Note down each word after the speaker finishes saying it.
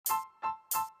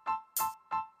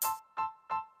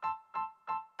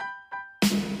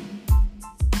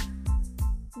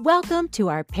Welcome to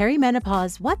our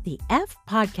Perimenopause What the F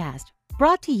podcast,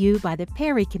 brought to you by the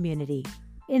Peri community.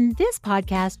 In this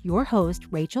podcast, your host,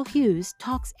 Rachel Hughes,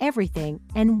 talks everything,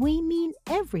 and we mean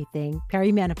everything,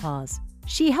 perimenopause.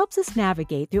 She helps us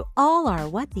navigate through all our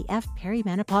what the F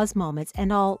perimenopause moments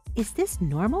and all, is this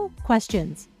normal?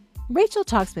 Questions. Rachel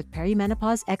talks with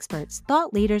perimenopause experts,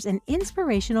 thought leaders, and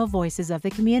inspirational voices of the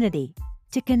community.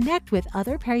 To connect with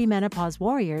other perimenopause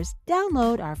warriors,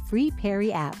 download our free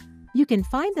Peri app. You can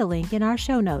find the link in our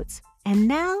show notes. And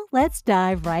now, let's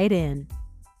dive right in.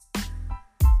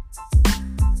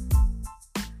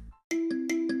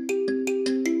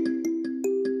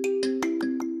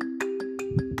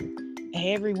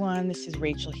 Hey everyone, this is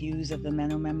Rachel Hughes of the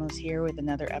Meno Memos here with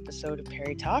another episode of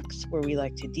Peri Talks, where we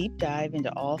like to deep dive into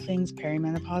all things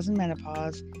perimenopause and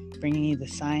menopause, bringing you the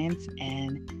science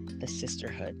and the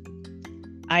sisterhood.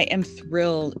 I am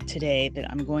thrilled today that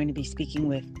I'm going to be speaking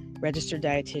with registered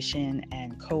dietitian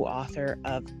and co-author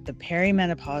of the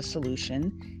Perimenopause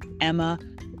Solution, Emma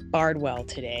Bardwell,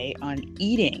 today on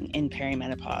eating in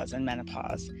perimenopause and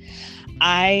menopause.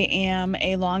 I am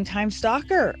a longtime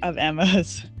stalker of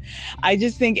Emma's. I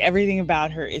just think everything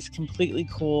about her is completely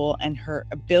cool, and her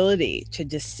ability to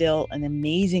distill an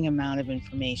amazing amount of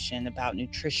information about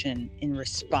nutrition in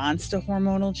response to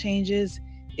hormonal changes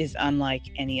is unlike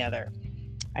any other.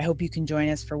 I hope you can join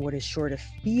us for what is sure to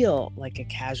feel like a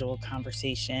casual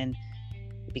conversation,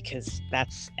 because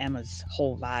that's Emma's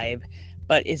whole vibe,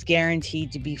 but is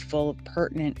guaranteed to be full of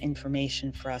pertinent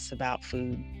information for us about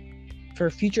food. For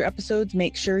future episodes,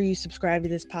 make sure you subscribe to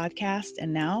this podcast.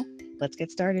 And now, let's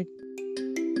get started.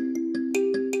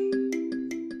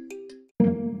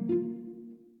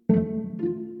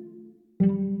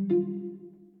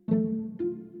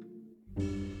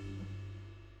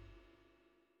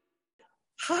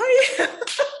 Hi.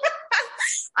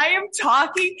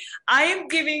 I am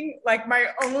giving like my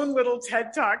own little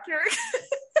TED Talk here.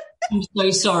 I'm so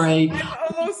sorry. I'm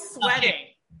almost sweating.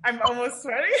 I'm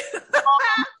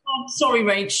sorry,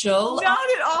 Rachel. Not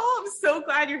at all. I'm so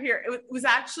glad you're here. It was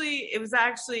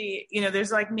actually, you know,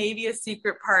 there's like maybe a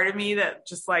secret part of me that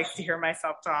just likes to hear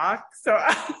myself talk. So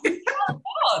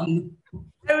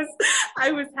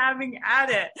I was having at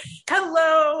it.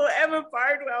 Hello, Emma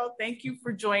Bardwell. Thank you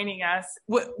for joining us.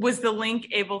 Was the link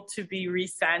able to be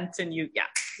resent? And yeah,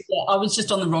 I was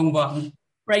just on the wrong one.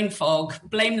 Brain fog.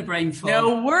 Blame the brain fog.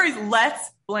 No worries.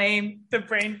 Let's blame the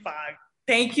brain fog.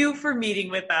 Thank you for meeting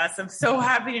with us. I'm so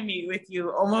happy to meet with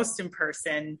you almost in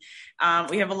person.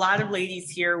 We have a lot of ladies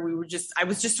here. I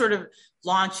was just sort of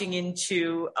launching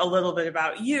into a little bit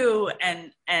about you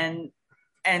and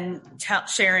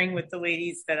sharing with the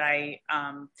ladies that I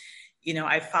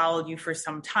followed you for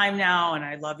some time now, and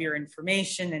I love your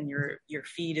information, and your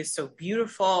feed is so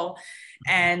beautiful.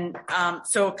 And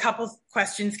so a couple of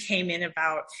questions came in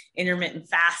about intermittent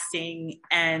fasting,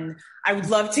 and I would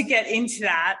love to get into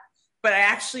that. But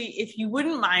if you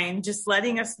wouldn't mind just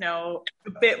letting us know a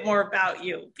bit more about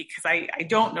you, because I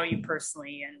don't know you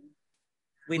personally, and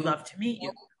we'd love to meet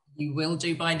you. You will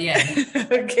do by the end.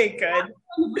 Okay, good.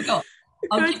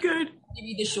 I'll give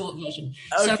you the short version.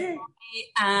 Okay.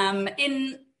 So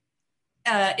in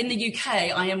the UK,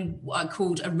 I am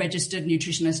called a registered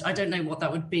nutritionist. I don't know what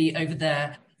that would be over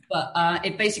there, but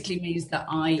it basically means that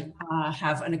I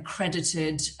have an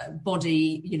accredited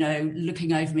body,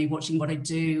 looking over me, watching what I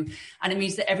do. And it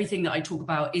means that everything that I talk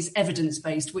about is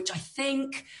evidence-based, which I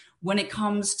think when it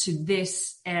comes to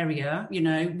this area,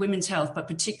 women's health, but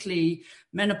particularly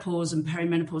menopause and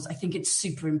perimenopause, I think it's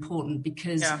super important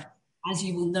because as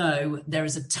you will know, there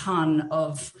is a ton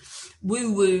of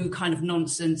woo-woo kind of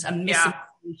nonsense and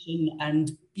misinformation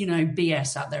and,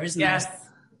 BS out there, isn't there?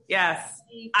 Yes.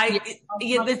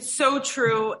 That's so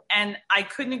true. And I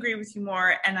couldn't agree with you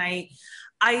more. And I,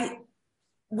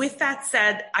 with that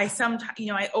said, I sometimes,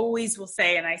 I always will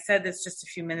say, and I said this just a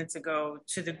few minutes ago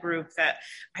to the group, that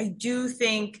I do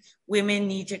think women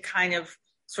need to kind of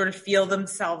sort of feel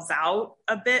themselves out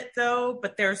a bit though,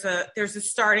 but there's a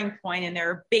starting point, and there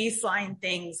are baseline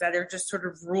things that are just sort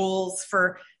of rules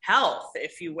for health,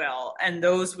 if you will. And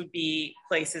those would be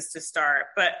places to start.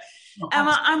 But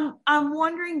Emma, I'm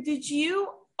wondering, did you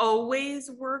always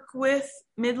work with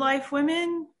midlife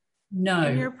women? No.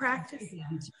 In your practice?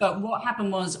 But what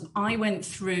happened was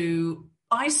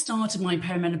I started my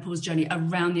perimenopause journey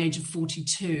around the age of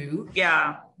 42.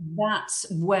 Yeah. That's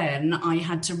when I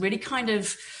had to really kind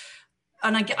of,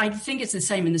 and I think it's the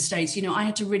same in the States, I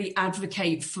had to really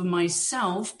advocate for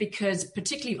myself, because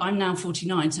particularly I'm now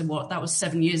 49, so that was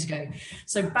 7 years ago.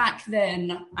 So back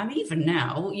then, and even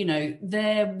now,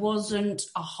 there wasn't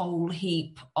a whole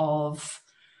heap of,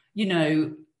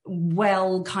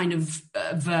 well kind of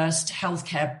versed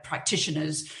healthcare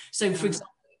practitioners. So for example,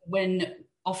 when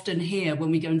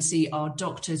we go and see our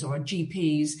doctors or our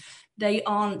GPs, they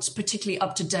aren't particularly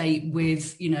up to date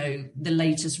with, the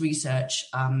latest research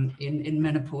in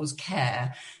menopause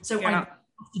care. So I have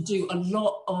to do a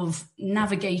lot of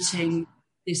navigating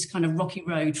this kind of rocky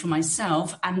road for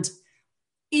myself. And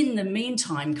in the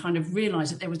meantime, kind of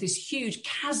realized that there was this huge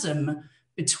chasm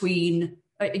between,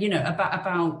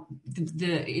 about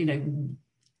the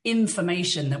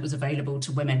information that was available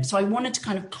to women. So I wanted to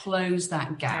kind of close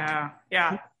that gap.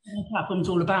 Yeah. That's what the platform's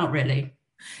all about, really.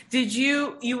 Did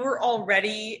you were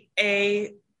already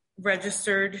a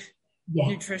registered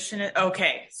nutritionist?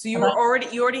 Okay. So you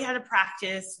already had a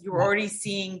practice. You were already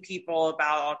seeing people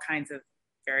about all kinds of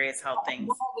various health things.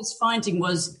 What I was finding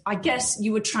was, I guess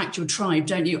you attract your tribe,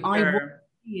 don't you? I was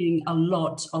seeing a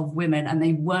lot of women and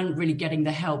they weren't really getting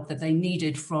the help that they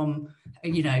needed from,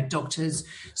 doctors.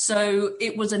 So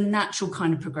it was a natural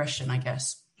kind of progression, I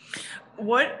guess.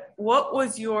 What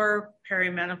was your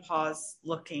perimenopause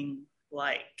looking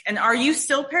like? And are you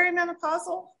still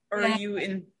perimenopausal, or are you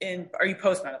are you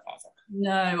postmenopausal?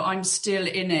 No, I'm still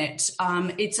in it.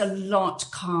 It's a lot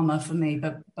calmer for me,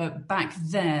 but back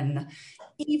then,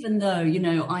 even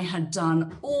though, I had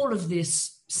done all of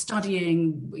this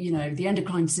studying, the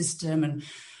endocrine system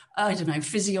and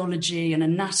physiology and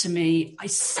anatomy,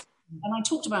 and I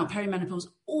talked about perimenopause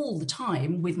all the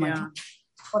time with my clients,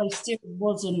 but I still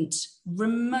wasn't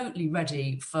remotely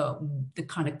ready for the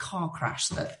kind of car crash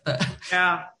that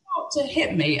to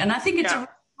hit me. And I think it's a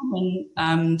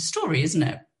common story, isn't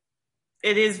it?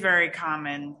 It is very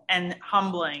common and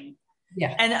humbling.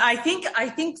 Yeah. And I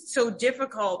think so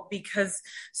difficult because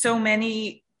so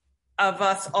many of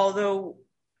us, although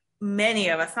many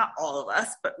of us, not all of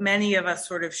us, but many of us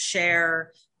sort of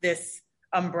share this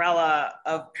umbrella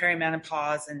of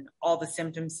perimenopause and all the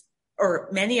symptoms, or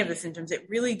many of the symptoms, it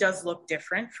really does look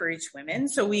different for each woman.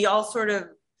 So we all sort of,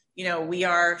 we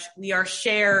are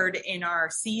shared in our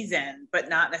season, but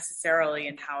not necessarily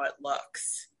in how it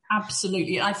looks.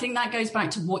 Absolutely. I think that goes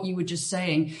back to what you were just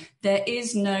saying. There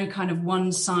is no kind of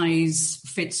one size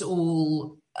fits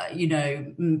all,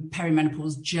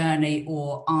 perimenopause journey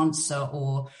or answer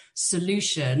or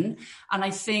solution. And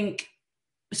I think,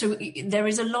 so there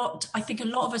is a lot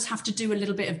of us have to do a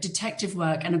little bit of detective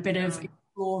work and a bit of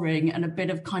exploring and a bit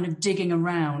of kind of digging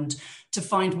around to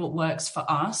find what works for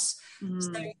us.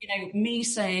 So, me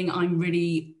saying I'm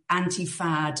really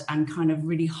anti-fad and kind of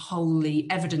really wholly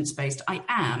evidence-based, I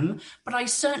am, but I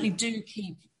certainly do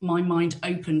keep my mind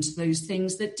open to those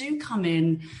things that do come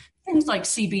in, things like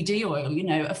CBD oil.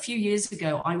 A few years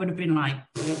ago, I would have been like,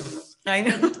 I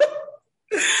know.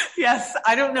 Yes,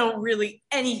 I don't know really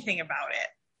anything about it.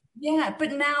 Yeah,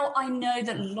 but now I know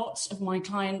that lots of my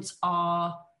clients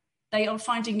are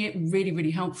finding it really,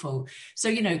 really helpful.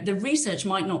 So, the research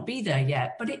might not be there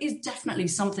yet, but it is definitely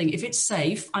something. If it's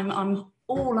safe, I'm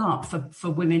all up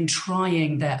for women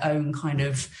trying their own kind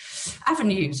of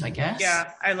avenues, I guess.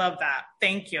 Yeah, I love that.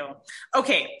 Thank you.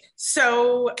 Okay,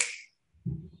 so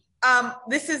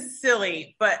this is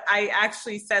silly, but I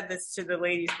actually said this to the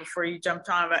ladies before you jumped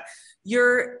on, but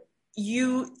are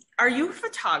you a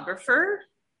photographer?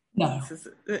 No.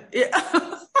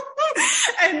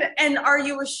 And are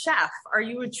you a chef? Are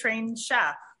you a trained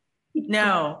chef?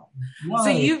 No. So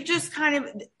you've just kind of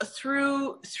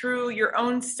through your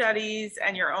own studies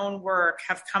and your own work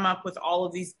have come up with all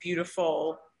of these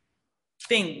beautiful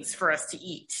things for us to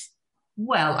eat.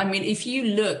 Well, I mean, if you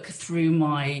look through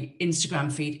my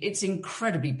Instagram feed, it's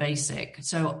incredibly basic.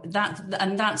 So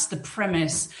that's the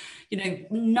premise.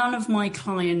 None of my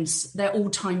clients, they're all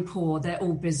time poor. They're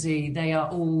all busy. They are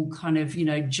all kind of,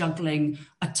 juggling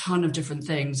a ton of different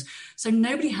things. So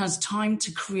nobody has time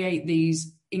to create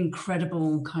these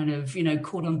incredible kind of,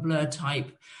 cordon bleu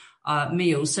type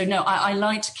meals. So no, I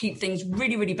like to keep things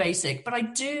really, really basic, but I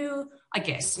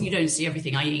guess you don't see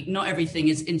everything I eat. Not everything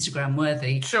is Instagram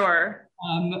worthy. Sure.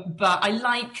 But I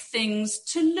like things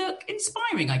to look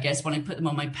inspiring, I guess, when I put them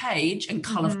on my page and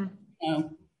colorful.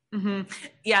 Mm-hmm.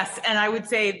 Yes. And I would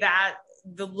say that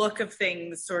the look of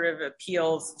things sort of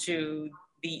appeals to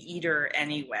the eater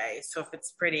anyway. So if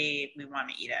it's pretty, we want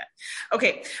to eat it.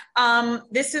 Okay.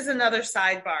 This is another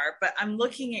sidebar, but I'm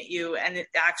looking at you and it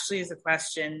actually is a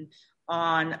question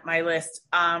on my list.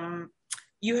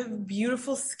 You have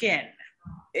beautiful skin.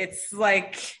 It's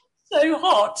like so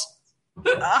hot.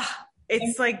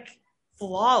 It's like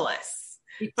flawless,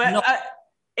 but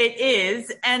it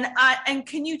is. And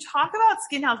can you talk about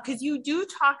skin health? Because you do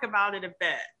talk about it a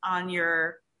bit on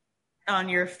your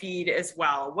feed as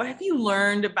well. What have you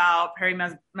learned about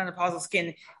perimenopausal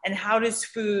skin, and how does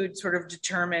food sort of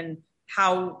determine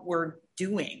how we're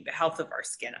doing, the health of our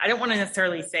skin. I don't want to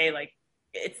necessarily say like,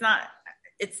 it's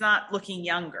not looking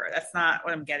younger. That's not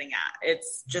what I'm getting at.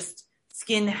 It's just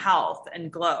skin health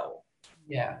and glow.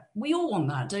 Yeah, we all want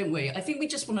that, don't we? I think we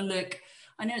just want to look,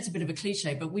 I know it's a bit of a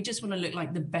cliche, but we just want to look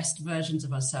like the best versions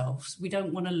of ourselves. We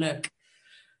don't want to look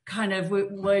kind of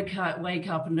wake up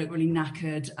and look really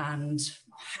knackered and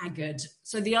haggard.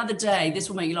 So the other day, this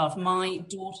will make you laugh, my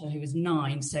daughter, who is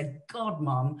 9, said, God,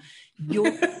 Mum,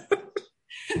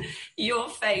 your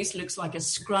face looks like a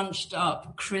scrunched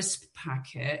up crisp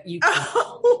packet.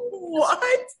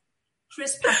 What?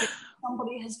 Crisp packet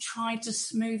somebody has tried to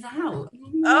smooth out.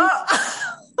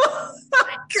 Oh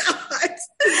my God.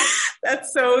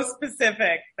 That's so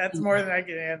specific. That's more than I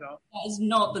can handle. That is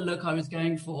not the look I was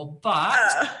going for. But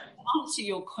to answer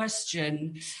your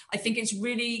question, I think it's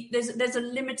really, there's a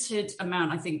limited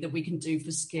amount, I think, that we can do for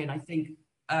skin. I think,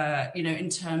 in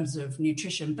terms of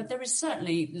nutrition, but there is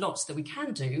certainly lots that we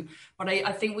can do. But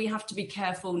I think we have to be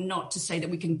careful not to say that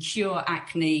we can cure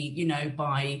acne,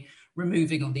 by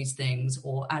removing all these things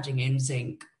or adding in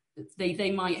zinc.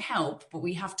 They might help, but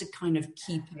we have to kind of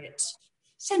keep it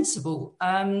sensible.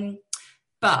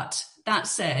 But that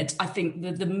said, I think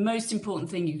the most important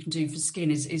thing you can do for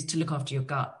skin is to look after your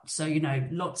gut. So,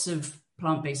 lots of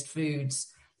plant-based foods,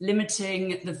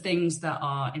 limiting the things that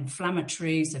are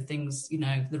inflammatory. So things,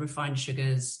 the refined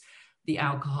sugars, the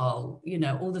alcohol,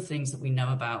 all the things that we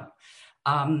know about.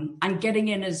 And getting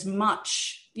in as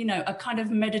much, a kind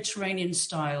of Mediterranean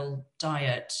style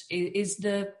diet is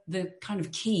the kind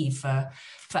of key for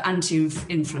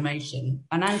anti-inflammation.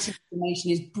 And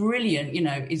anti-inflammation is brilliant,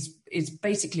 is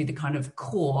basically the kind of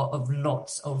core of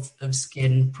lots of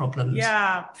skin problems.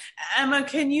 Yeah. Emma,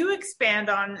 can you expand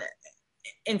on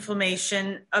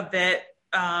inflammation a bit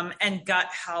and gut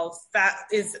health? That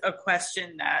is a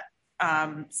question that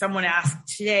someone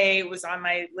asked today. It was on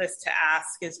my list to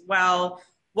ask as well.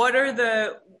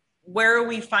 Where are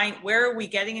we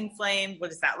getting inflamed? What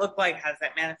does that look like? How does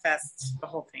that manifest? The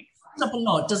whole thing. It's up a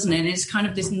lot, doesn't it? It's kind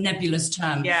of this nebulous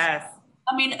term. Yes.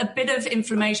 I mean, a bit of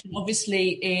inflammation obviously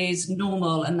is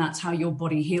normal, and that's how your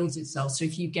body heals itself. So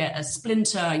if you get a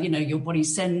splinter, your body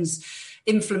sends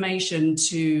inflammation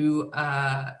to,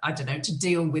 to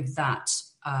deal with that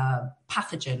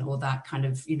pathogen or that kind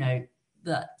of,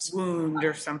 that wound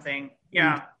or something.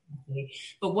 Yeah.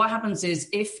 But what happens is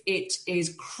if it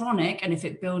is chronic and if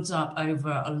it builds up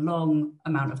over a long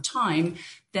amount of time,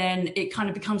 then it kind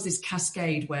of becomes this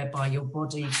cascade whereby your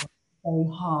body is so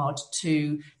hard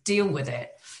to deal with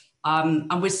it.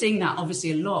 And we're seeing that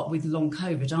obviously a lot with long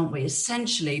COVID, aren't we?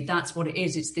 Essentially, that's what it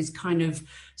is. It's this kind of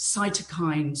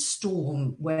cytokine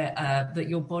storm where that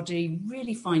your body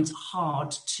really finds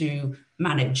hard to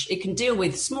manage. It can deal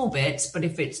with small bits, but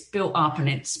if it's built up and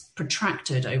it's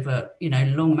protracted over,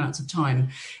 long amounts of time,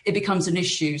 it becomes an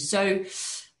issue. So,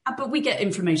 but we get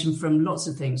inflammation from lots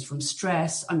of things, from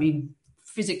stress. I mean,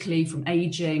 physically, from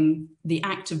aging. The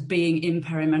act of being in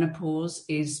perimenopause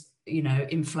is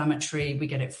inflammatory. We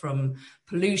get it from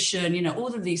pollution,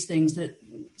 all of these things that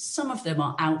some of them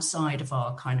are outside of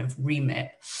our kind of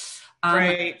remit.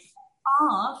 Right.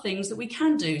 Are things that we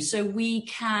can do. So we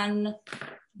can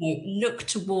look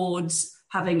towards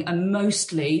having a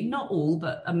mostly, not all,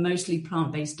 but a mostly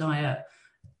plant-based diet,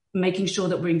 making sure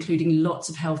that we're including lots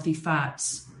of healthy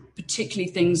fats,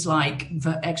 particularly things like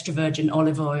extra virgin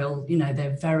olive oil.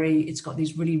 It's got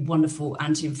these really wonderful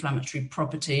anti-inflammatory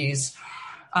properties.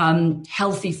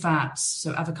 Healthy fats,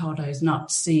 so avocados,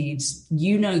 nuts, seeds,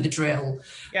 the drill.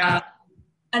 Yeah.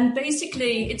 And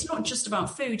basically, it's not just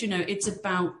about food, it's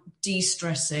about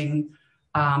de-stressing.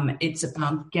 It's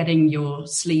about getting your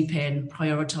sleep in,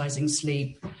 prioritizing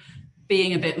sleep,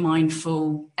 being a bit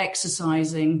mindful,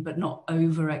 exercising, but not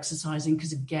over-exercising,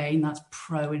 because again, that's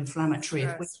pro-inflammatory.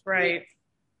 Right.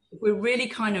 If we're really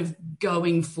kind of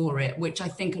going for it, which I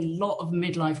think a lot of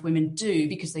midlife women do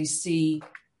because they see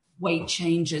weight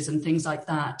changes and things like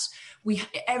that,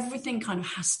 everything kind of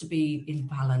has to be in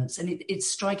balance, and it's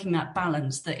striking that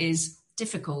balance that is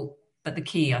difficult, but the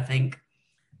key, I think.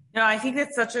 No, I think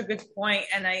that's such a good point,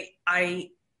 and I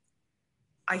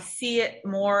see it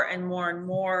more and more and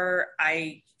more.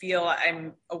 I feel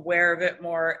I'm aware of it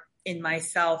more in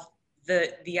myself.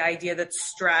 The idea that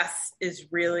stress is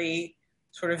really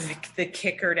sort of the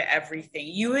kicker to everything.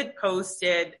 You had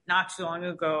posted not too long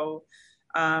ago.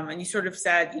 And you sort of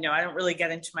said, I don't really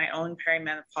get into my own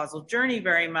perimenopausal journey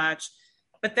very much.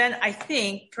 But then I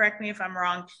think, correct me if I'm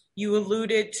wrong, you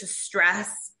alluded to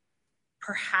stress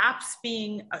perhaps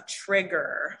being a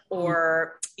trigger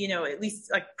or, at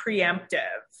least like preemptive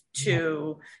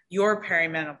to your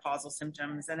perimenopausal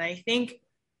symptoms. And I think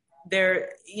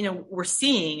we're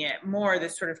seeing it more,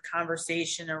 this sort of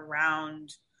conversation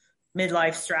around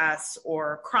midlife stress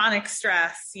or chronic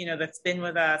stress, that's been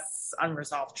with us,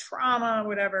 unresolved trauma,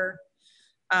 whatever,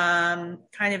 kind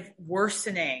of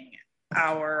worsening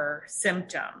our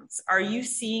symptoms. Are you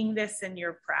seeing this in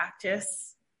your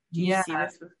practice? Do you see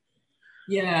this?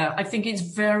 Yeah, I think it's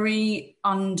very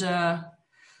under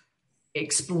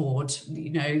explored,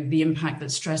 the impact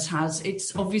that stress has.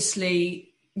 It's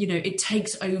obviously, it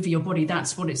takes over your body.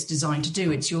 That's what it's designed to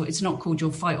do. It's not called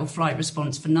your fight or flight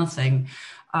response for nothing.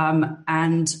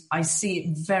 And I see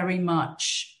it very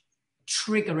much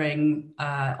triggering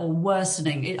or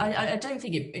worsening. I don't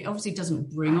think it obviously doesn't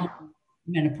bring on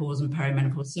menopause and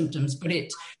perimenopause symptoms, but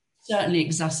it certainly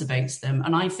exacerbates them.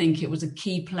 And I think it was a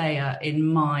key player in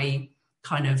my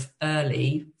kind of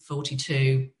early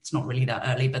 42. It's not really that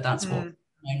early, but that's what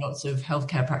lots of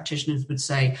healthcare practitioners would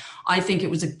say. I think it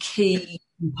was a key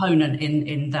component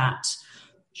in that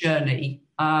journey.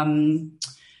 And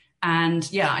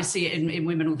yeah, I see it in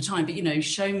women all the time, but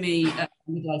show me a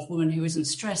midlife woman who isn't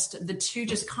stressed. The two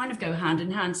just kind of go hand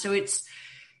in hand. So it's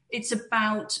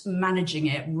about managing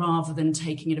it rather than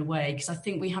taking it away, because I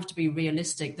think we have to be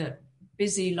realistic that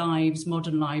busy lives,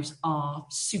 modern lives are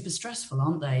super stressful,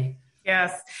 aren't they?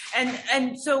 Yes.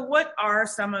 And so what are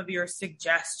some of your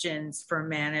suggestions for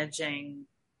managing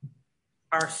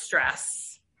our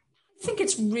stress? I think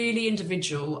it's really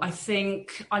individual. I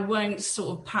think I won't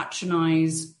sort of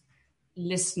patronize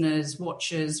listeners,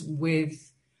 watchers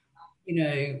with,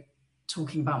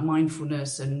 talking about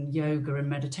mindfulness and yoga and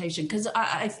meditation, because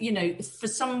I for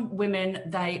some women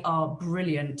they are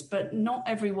brilliant, but not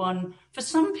everyone. For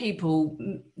some people,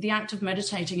 the act of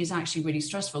meditating is actually really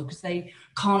stressful because they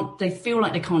feel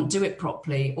like they can't do it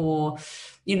properly, or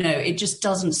it just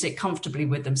doesn't sit comfortably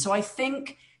with them. So I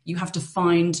think you have to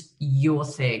find your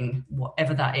thing,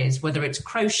 whatever that is, whether it's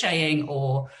crocheting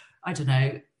or I don't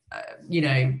know,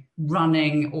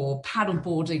 running or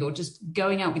paddleboarding or just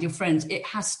going out with your friends. It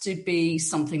has to be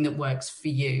something that works for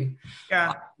you.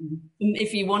 Yeah.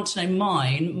 If you want to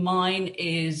know mine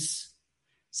is,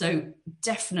 so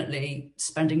definitely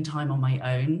spending time on my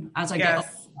own. As I get older,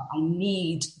 I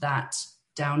need that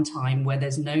downtime where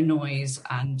there's no noise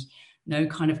and no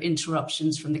kind of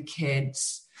interruptions from the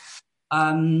kids.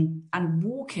 And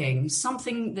walking,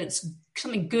 something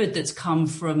good that's come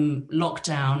from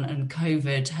lockdown and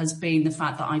COVID has been the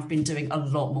fact that I've been doing a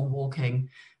lot more walking,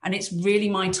 and it's really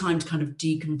my time to kind of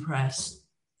decompress.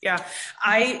 Yeah.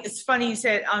 It's funny you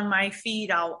said, on my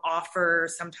feed, I'll offer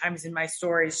sometimes in my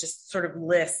stories just sort of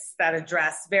lists that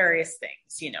address various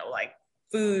things, like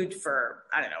food for,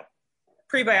 I don't know,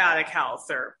 prebiotic health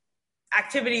or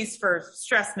activities for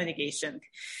stress mitigation.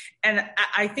 And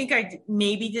I think I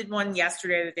maybe did one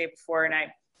yesterday or the day before. And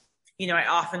I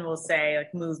often will say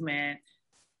like movement,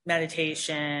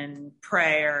 meditation,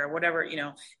 prayer, whatever,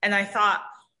 and I thought,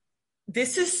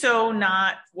 this is so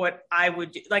not what I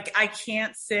would do. Like, I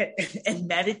can't sit and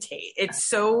meditate. It's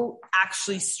so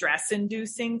actually stress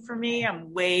inducing for me.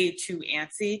 I'm way too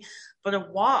antsy, but a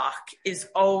walk is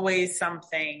always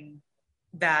something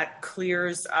that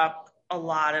clears up a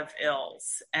lot of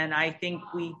ills. And I think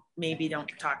we maybe don't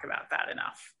talk about that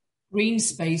enough. Green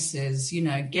spaces,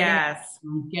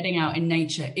 getting out in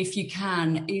nature, if you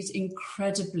can, is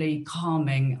incredibly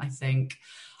calming, I think.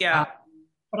 Yeah.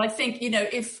 But I think,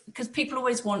 because people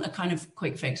always want a kind of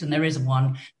quick fix, and there isn't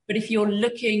one. But if you're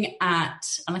looking at,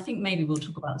 and I think maybe we'll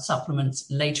talk about supplements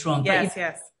later on.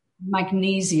 Yes.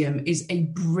 Magnesium is a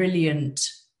brilliant,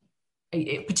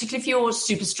 particularly if you're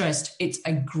super stressed, it's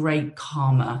a great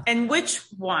calmer. And which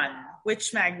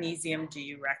magnesium do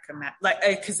you recommend? Like,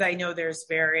 because I know there's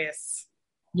various.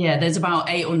 Yeah, there's about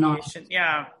 8 or 9.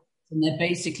 Yeah. And they're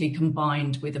basically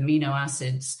combined with amino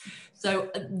acids.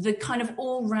 So the kind of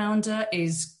all-rounder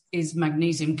is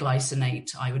magnesium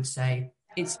glycinate, I would say.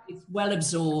 It's well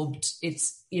absorbed.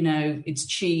 It's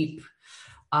cheap.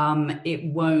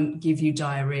 It won't give you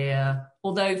diarrhea.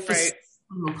 Although for some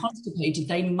who are constipated,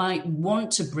 they might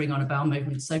want to bring on a bowel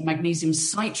movement. So magnesium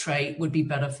citrate would be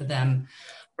better for them.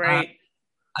 Right.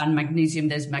 And magnesium,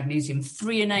 there's magnesium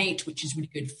threonate, which is really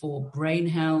good for brain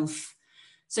health.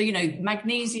 So,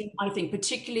 magnesium, I think,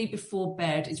 particularly before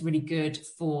bed, is really good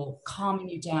for calming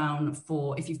you down,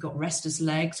 for if you've got restless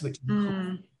legs, which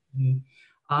really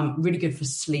good for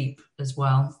sleep as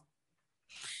well.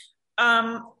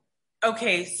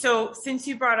 Okay, so since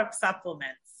you brought up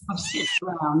supplements. I've skipped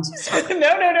around. No,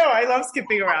 I love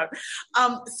skipping around.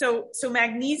 So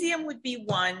magnesium would be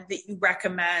one that you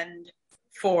recommend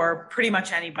for pretty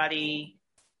much anybody,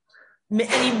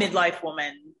 any midlife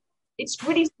woman. It's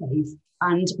pretty safe.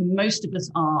 And most of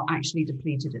us are actually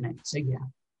depleted in it. So, yeah.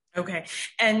 Okay.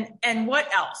 And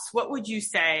what else? What would you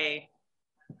say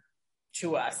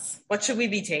to us? What should we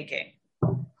be taking?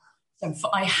 So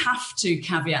I have to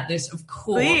caveat this, of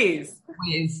course, Please.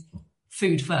 with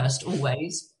food first,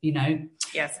 always,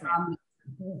 Yes, ma'am.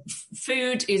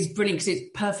 Food is brilliant because it's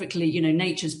perfectly,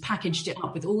 nature's packaged it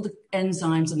up with all the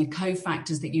enzymes and the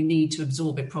cofactors that you need to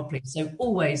absorb it properly. So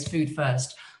always food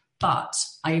first. But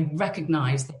I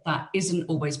recognize that that isn't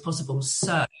always possible.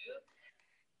 So,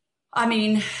 I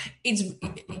mean, it's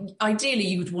ideally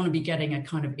you would want to be getting a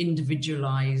kind of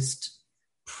individualized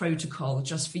protocol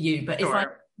just for you. But if I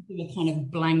do a kind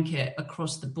of blanket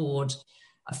across the board,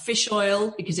 a fish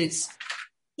oil, because it's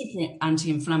super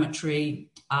anti-inflammatory,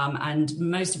 and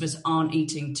most of us aren't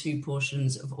eating 2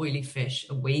 portions of oily fish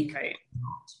a week. Right.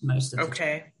 Most of the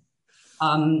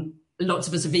time. Lots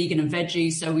of us are vegan and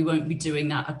veggie, so we won't be doing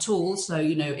that at all. So,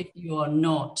 if you are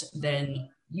not, then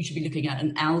you should be looking at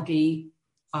an algae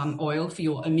oil for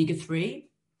your omega-3.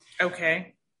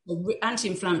 Okay.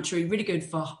 Anti-inflammatory, really good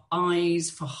for eyes,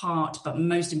 for heart, but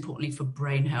most importantly for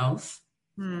brain health.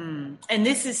 And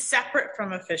this is separate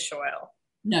from a fish oil?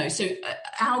 No, so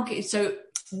algae. So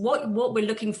what we're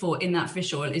looking for in that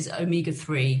fish oil is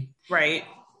omega-3. Right.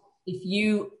 If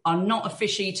you are not a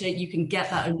fish eater, you can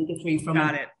get that omega-3 from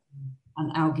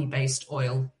an algae-based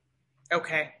oil.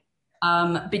 Okay.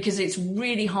 Because it's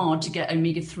really hard to get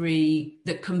omega-3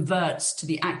 that converts to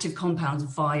the active compounds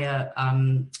via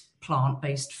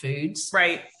plant-based foods.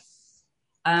 Right.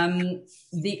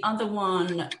 The other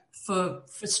one, for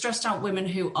stressed out women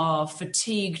who are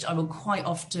fatigued, I will quite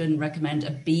often recommend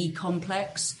a B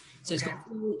complex. So it's got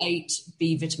all 8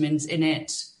 B vitamins in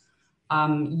it.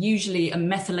 Usually a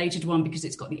methylated one because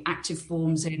it's got the active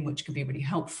forms in, which can be really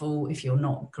helpful if you're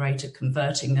not great at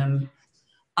converting them.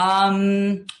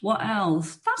 What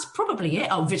else? That's probably it.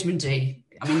 Oh, vitamin D.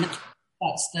 I mean,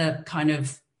 that's the kind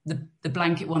of the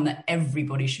blanket one that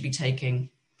everybody should be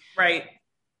taking. Right.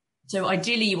 So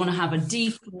ideally you want to have a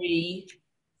D3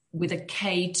 with a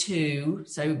K2.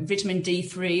 So vitamin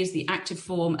D3 is the active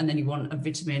form, and then you want a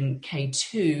vitamin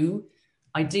K2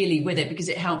 ideally with it, because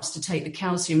it helps to take the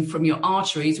calcium from your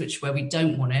arteries, which is where we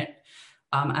don't want it,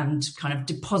 and kind of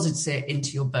deposits it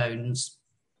into your bones.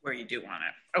 Where you do want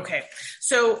it. Okay.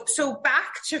 So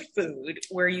back to food,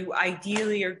 where you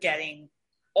ideally are getting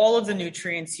all of the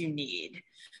nutrients you need.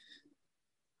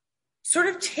 Sort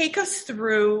of take us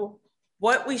through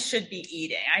what we should be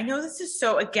eating. I know this is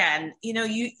so, again,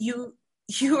 you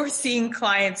are seeing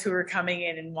clients who are coming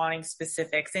in and wanting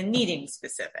specifics and needing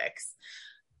specifics,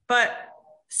 but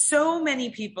so many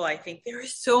people, I think there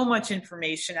is so much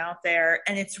information out there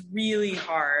and it's really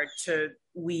hard to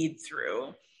weed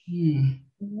through.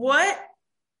 What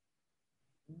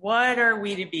are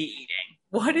we to be eating?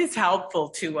 What is helpful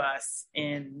to us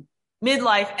in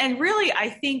midlife? And really,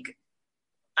 I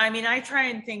try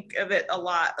and think of it a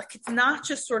lot. Like, it's not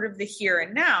just sort of the here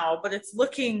and now, but it's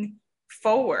looking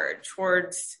forward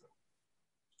towards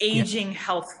aging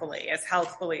healthfully as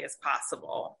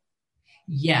possible.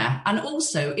 Yeah. And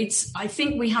also I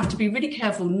think we have to be really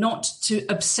careful not to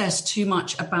obsess too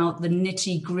much about the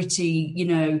nitty gritty,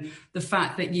 the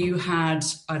fact that you had,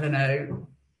 I don't know,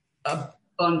 a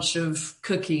bunch of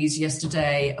cookies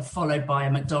yesterday followed by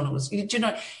a McDonald's. Do you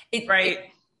know, right. It's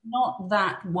not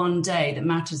that one day that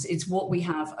matters. It's what we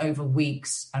have over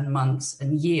weeks and months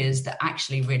and years that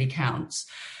actually really counts.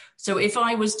 So if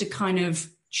I was to kind of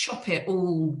chop it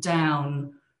all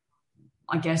down,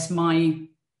 I guess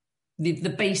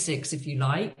the basics, if you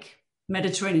like,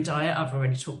 Mediterranean diet, I've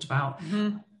already talked about.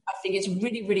 Mm-hmm. I think it's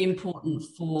really, really important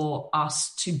for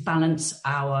us to balance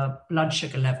our blood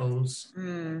sugar levels.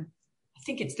 I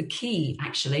think it's the key,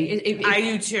 actually. I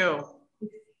do too.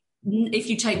 If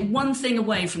you take one thing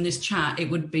away from this chat, it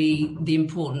would be the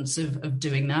importance of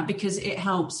doing that, because it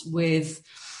helps with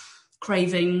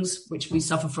cravings, which we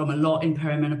suffer from a lot in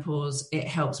perimenopause. It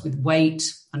helps with weight,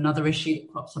 another issue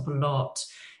that crops up a lot.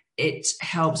 It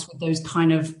helps with those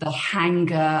kind of the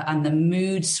hanger and the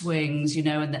mood swings,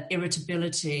 and the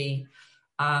irritability.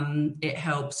 It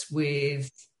helps with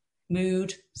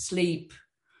mood, sleep.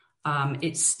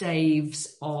 It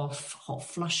staves off hot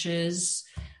flushes.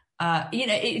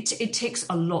 It ticks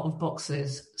a lot of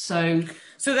boxes. So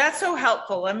that's so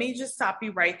helpful. Let me just stop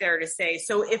you right there to say,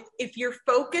 so if your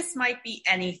focus might be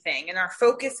anything, and our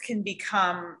focus can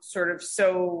become sort of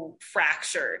so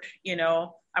fractured,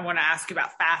 I want to ask you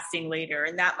about fasting later,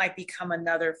 and that might become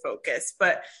another focus.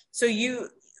 But so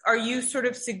are you sort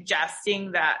of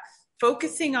suggesting that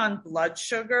focusing on blood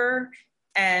sugar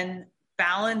and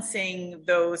balancing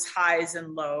those highs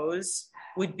and lows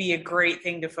would be a great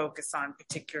thing to focus on,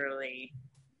 particularly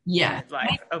Yeah.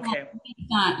 life. Okay.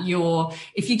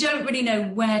 If you don't really know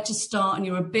where to start and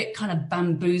you're a bit kind of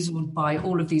bamboozled by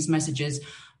all of these messages,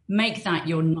 make that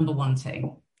your number one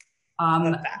thing.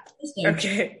 Love that.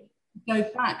 Okay. Go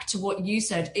back to what you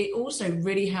said. It also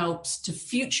really helps to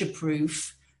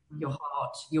future-proof your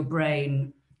heart, your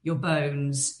brain, your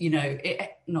bones,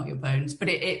 not your bones, but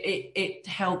it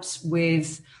helps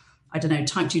with, I don't know,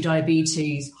 type 2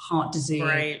 diabetes, heart disease.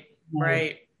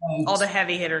 Right. Bones. All the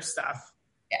heavy hitter stuff.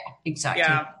 Yeah, exactly.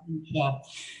 Yeah.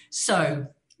 So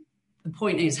the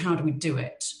point is, how do we do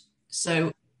it?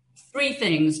 So 3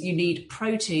 things. You need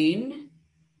protein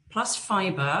plus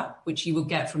fiber, which you will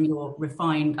get from your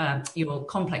your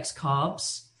complex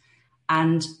carbs,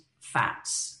 and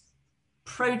fats.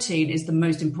 Protein is the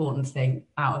most important thing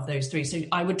out of those 3. So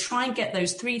I would try and get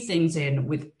those 3 things in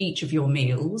with each of your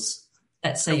meals.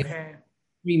 Let's say 3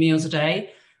 meals a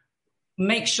day.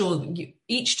 Make sure that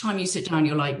each time you sit down,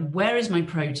 you're like, where is my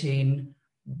protein?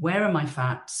 Where are my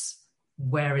fats?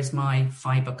 Where is my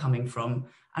fiber coming from?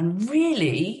 And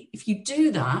really, if you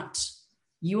do that,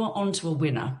 you are onto a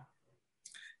winner.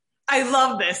 I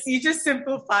love this. You just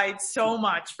simplified so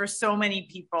much for so many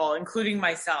people, including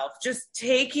myself. Just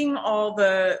taking all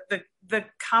the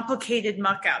complicated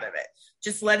muck out of it.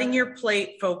 Just letting your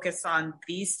plate focus on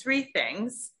these 3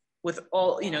 things with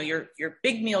all, your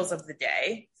big meals of the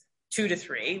day, 2 to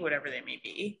 3, whatever they may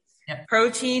be. Yep.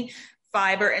 Protein,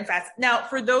 fiber, and fats. Now,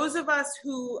 for those of us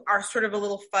who are sort of a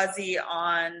little fuzzy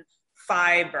on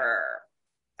fiber,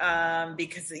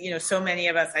 because, so many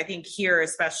of us, I think here,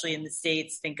 especially in the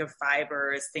States, think of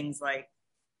fiber as things like,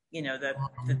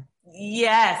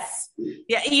 yes.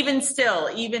 Yeah. Even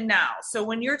now. So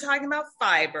when you're talking about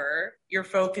fiber, you're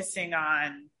focusing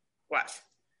on what?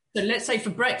 So let's say for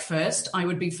breakfast, I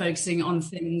would be focusing on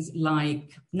things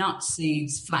like nuts,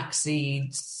 seeds, flax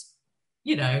seeds,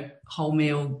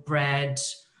 wholemeal bread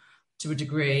to a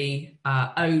degree,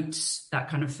 oats, that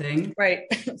kind of thing. Right.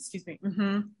 Excuse me.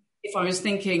 Mm-hmm. If I was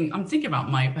thinking, I'm thinking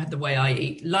about the way I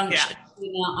eat lunch. Yeah.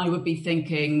 Dinner, I would be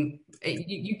thinking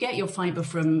you get your fiber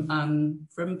from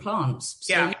plants.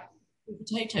 So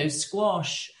potatoes,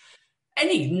 squash,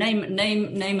 name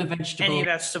a vegetable. Any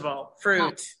vegetable,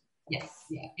 fruit. Yes,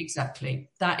 yeah, exactly.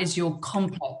 That is your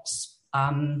complex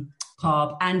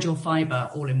carb and your fiber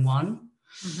all in one.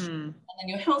 Mm-hmm. And then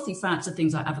your healthy fats are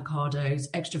things like avocados,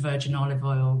 extra virgin olive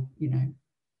oil.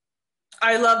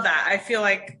 I love that. I feel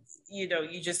like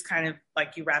you just kind of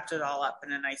like you wrapped it all up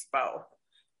in a nice bow.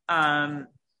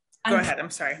 Go ahead. I'm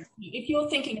sorry. If you're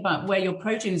thinking about where your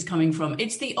protein is coming from,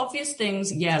 it's the obvious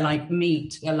things, like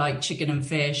meat, like chicken and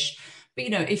fish. But,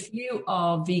 if you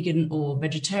are vegan or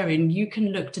vegetarian, you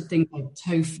can look to things like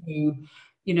tofu,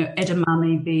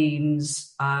 edamame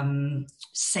beans,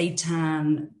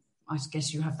 seitan. I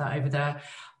guess you have that over there.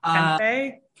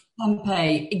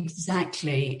 Tempeh,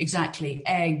 exactly.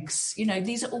 Eggs,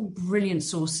 these are all brilliant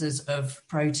sources of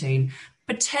protein.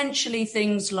 Potentially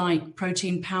things like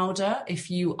protein powder, if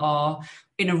you are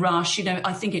in a rush,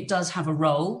 I think it does have a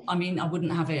role. I mean, I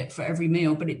wouldn't have it for every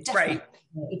meal, but it definitely,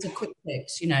 it's a quick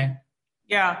fix,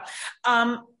 Yeah.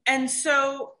 And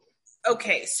so,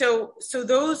 okay. So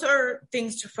those are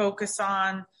things to focus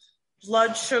on.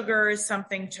 Blood sugar is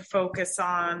something to focus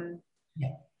on.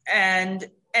 Yeah. And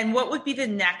what would be the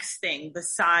next thing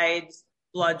besides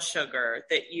blood sugar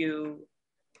that you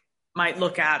might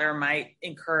look at or might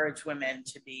encourage women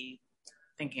to be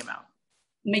thinking about?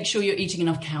 Make sure you're eating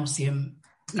enough calcium.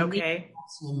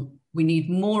 We need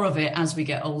more of it as we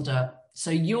get older.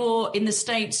 So in the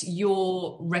States,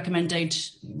 your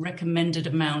recommended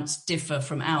amounts differ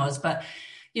from ours, but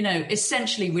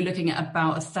essentially we're looking at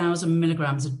about 1,000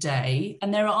 milligrams a day.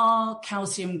 And there are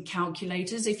calcium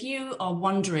calculators. If you are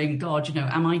wondering, God,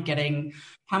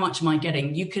 how much am I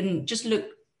getting? You can just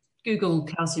Google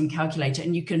calcium calculator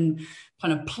and you can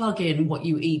kind of plug in what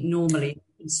you eat normally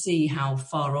and see how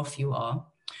far off you are.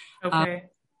 Okay.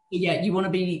 You want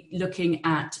to be looking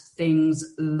at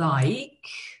things like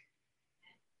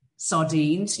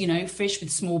sardines, fish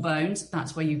with small bones.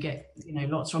 That's where you get,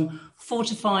 lots from.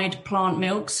 Fortified plant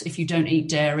milks, if you don't eat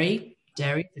dairy.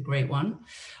 Dairy is a great one.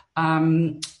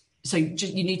 So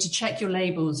you need to check your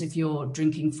labels if you're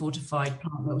drinking fortified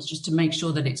plant milks, just to make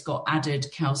sure that it's got added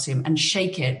calcium, and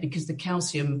shake it because the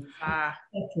calcium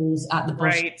settles at the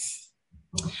bottom.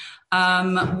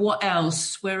 Right. What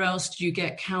else? Where else do you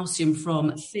get calcium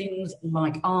from? Things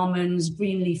like almonds,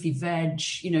 green leafy veg,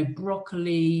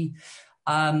 broccoli,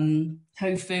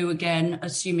 tofu, again,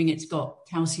 assuming it's got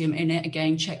calcium in it.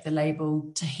 Again, check the label.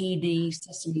 Tahini,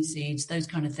 sesame seeds, those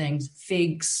kind of things.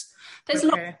 Figs. There's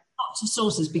lots of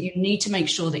sources, but you need to make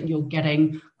sure that you're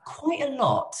getting quite a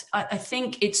lot. I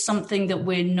think it's something that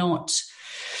we're not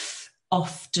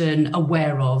often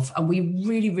aware of, and we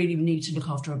really, really need to look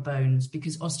after our bones,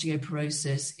 because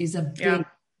osteoporosis is a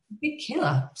big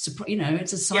killer. You know,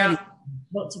 it's a silent.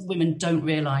 Lots of women don't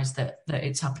realize that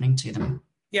it's happening to them.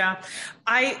 Yeah.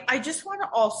 I just want to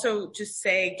also just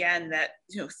say again that,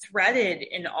 you know, threaded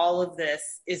in all of this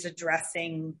is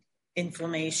addressing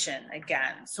inflammation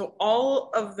again. So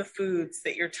all of the foods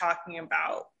that you're talking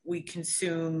about, we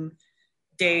consume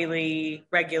daily,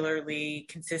 regularly,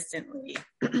 consistently,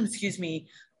 excuse me,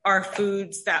 are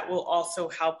foods that will also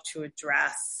help to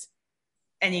address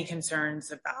any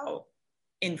concerns about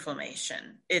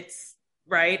inflammation. It's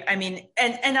right. I mean,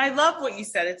 and I love what you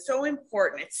said. It's so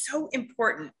important. It's so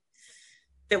important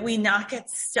that we not get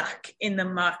stuck in the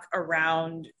muck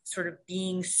around sort of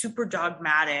being super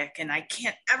dogmatic and I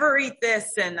can't ever eat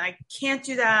this and I can't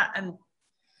do that. And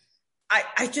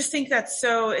I just think that's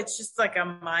it's just like a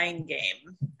mind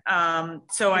game.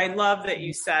 So I love that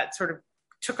you sort of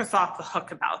took us off the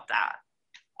hook about that.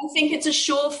 I think it's a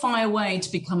surefire way to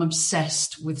become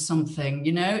obsessed with something.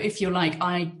 You know, if you're like,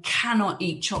 I cannot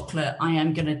eat chocolate, I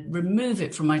am going to remove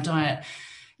it from my diet.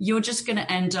 You're just going to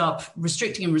end up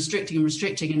restricting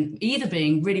and either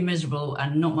being really miserable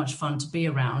and not much fun to be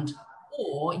around,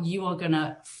 or you are going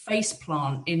to face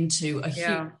plant into a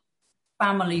huge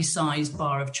family-sized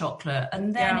bar of chocolate.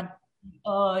 And then,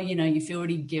 you know, you feel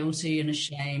really guilty and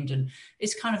ashamed. And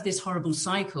it's kind of this horrible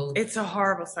cycle. It's a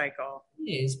horrible cycle.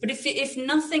 It is. But if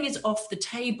nothing is off the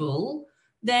table,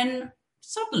 then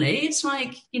suddenly it's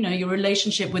like, you know, your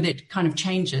relationship with it kind of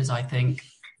changes, I think.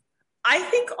 I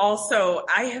think also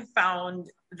I have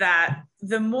found that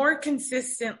the more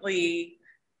consistently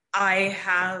I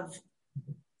have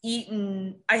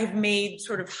made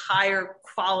sort of higher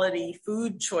quality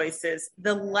food choices,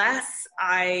 the less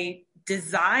I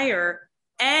desire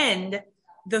and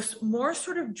the more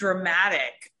sort of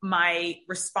dramatic my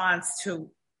response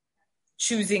to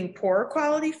choosing poor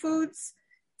quality foods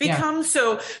becomes.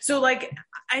 So like,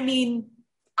 I mean,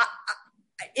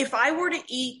 if I were to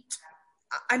eat,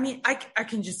 I mean, I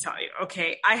can just tell you,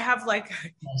 okay, I have like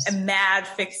a mad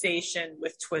fixation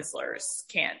with Twizzlers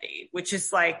candy, which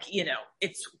is like, you know,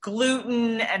 it's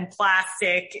gluten and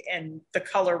plastic and the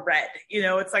color red, you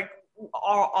know, it's like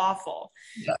awful.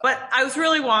 Yeah. But I was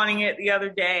really wanting it the other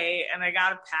day and I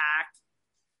got a pack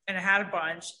and I had a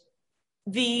bunch.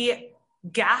 The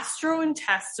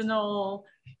gastrointestinal,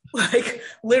 like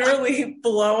literally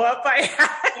blow up I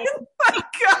had. Oh my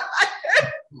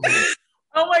God.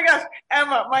 Oh my gosh,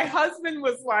 Emma, my husband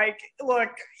was like,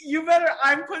 look,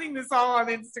 I'm putting this all on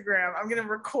Instagram. I'm going to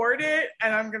record it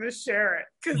and I'm going to share it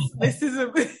because this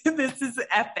is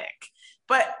epic.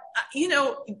 But, you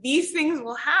know, these things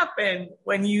will happen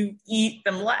when you eat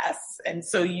them less. And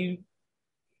so you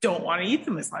don't want to eat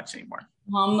them as much anymore.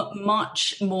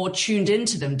 Much more tuned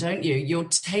into them, don't you? Your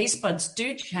taste buds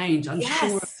do change. I'm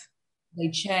sure they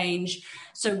change.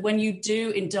 So when you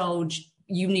do indulge,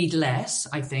 you need less,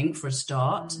 I think, for a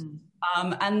start.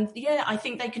 And yeah, I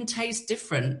think they can taste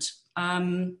different.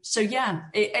 So yeah,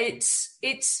 it's,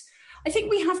 I think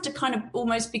we have to kind of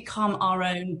almost become our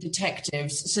own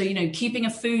detectives. So, you know, keeping a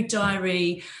food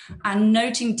diary and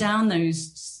noting down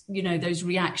those, you know, those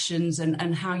reactions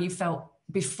and how you felt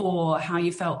before, how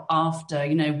you felt after,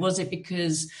 you know, was it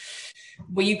because,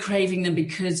 were you craving them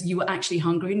because you were actually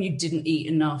hungry and you didn't eat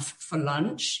enough for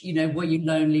lunch? You know, were you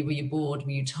lonely? Were you bored?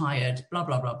 Were you tired? Blah,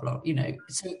 blah, blah, blah, you know.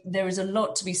 So there is a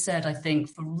lot to be said, I think,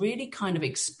 for really kind of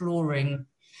exploring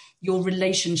your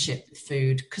relationship with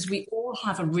food, because we all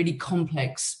have a really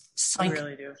complex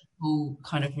psychological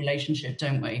kind of relationship,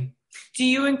 don't we? Do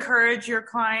you encourage your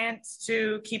clients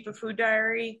to keep a food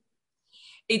diary?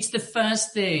 It's the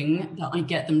first thing that I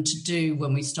get them to do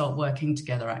when we start working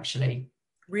together, actually.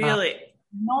 Really?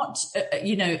 Not,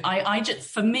 you know, I just,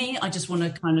 for me, I just want a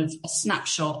kind of a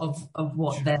snapshot of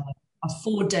what a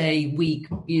 4-day week,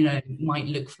 you know, might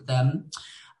look for them.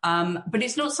 But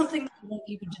it's not something that I want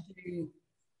people to do,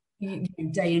 you know,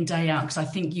 day in, day out, because I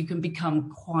think you can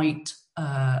become quite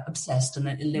obsessed and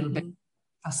a little bit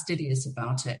fastidious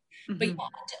about it. But yeah,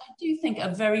 I do think a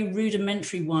very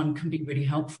rudimentary one can be really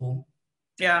helpful.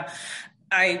 Yeah,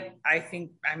 I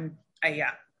think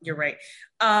yeah, you're right.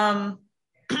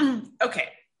 Okay,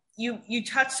 you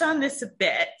touched on this a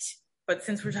bit, but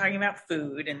since we're talking about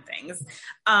food and things,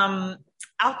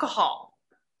 alcohol,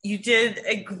 you did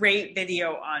a great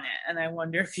video on it, and I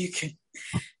wonder if you could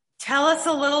tell us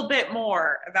a little bit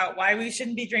more about why we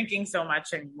shouldn't be drinking so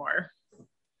much anymore.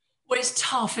 Well, it's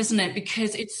tough, isn't it?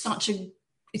 Because it's such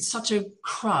a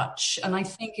crutch, and I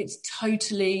think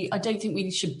I don't think we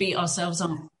should beat ourselves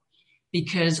up,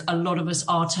 because a lot of us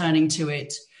are turning to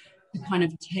it to kind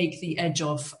of take the edge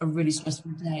off a really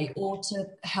stressful day, or to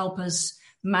help us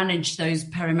manage those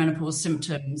perimenopause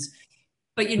symptoms.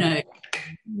 But I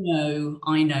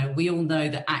know, we all know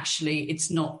that actually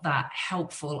it's not that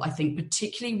helpful. I think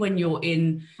particularly when you're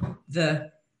in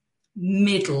the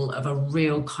middle of a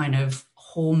real kind of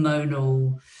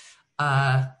hormonal,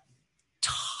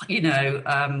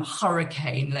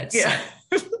 hurricane, let's say.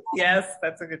 Yes,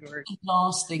 that's a good word. The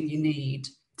last thing you need.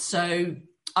 So,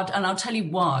 and I'll tell you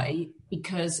why,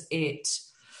 because it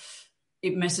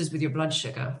messes with your blood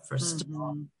sugar for a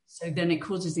start. So then it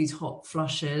causes these hot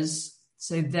flushes.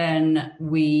 So then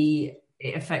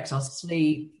it affects our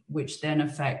sleep, which then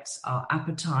affects our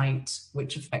appetite,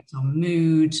 which affects our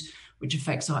mood, which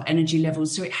affects our energy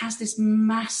levels. So it has this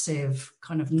massive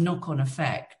kind of knock-on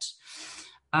effect.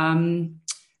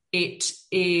 It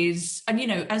is, and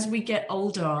as we get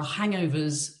older, our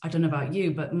hangovers, I don't know about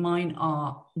you, but mine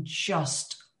are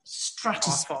just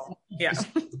stratospheric. Yeah.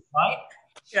 Right?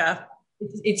 Yeah.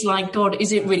 It's like, God,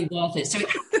 is it really worth it? So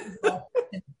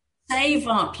save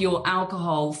up your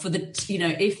alcohol for the,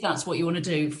 if that's what you want to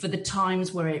do, for the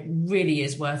times where it really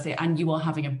is worth it and you are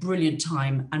having a brilliant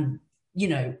time, and,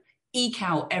 eke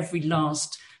out every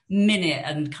last minute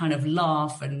and kind of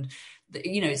laugh, and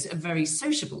it's a very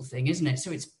sociable thing, isn't it?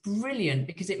 So it's brilliant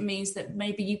because it means that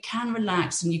maybe you can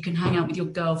relax and you can hang out with your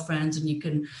girlfriends and you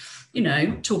can,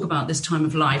 talk about this time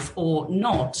of life, or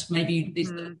not. Maybe it's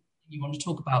you want to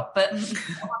talk about. But what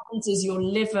happens is your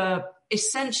liver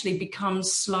essentially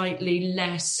becomes slightly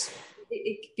less,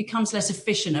 it becomes less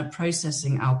efficient at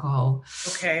processing alcohol.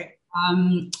 Okay.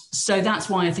 So that's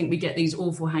why I think we get these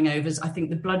awful hangovers. I think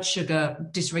the blood sugar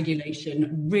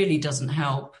dysregulation really doesn't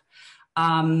help.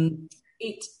 And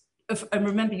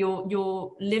remember,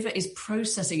 your liver is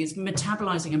processing, it's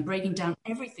metabolizing and breaking down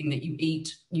everything that you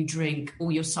eat, you drink,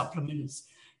 all your supplements,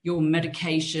 your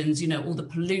medications, all the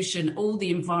pollution, all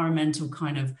the environmental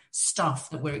kind of stuff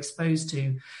that we're exposed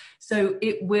to. So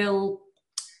it will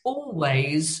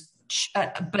always,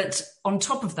 but on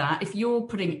top of that, if you're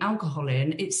putting alcohol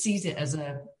in, it sees it as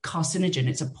a carcinogen,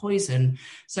 it's a poison.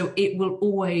 So it will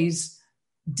always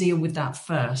deal with that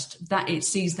first, that it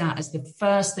sees that as the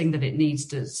first thing that it needs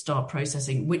to start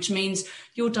processing, which means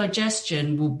your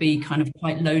digestion will be kind of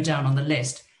quite low down on the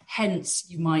list. Hence,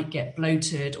 you might get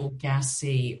bloated or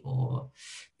gassy, or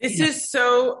this is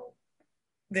so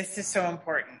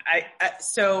important.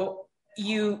 So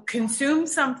you consume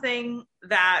something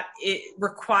that it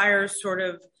requires sort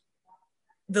of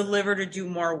the liver to do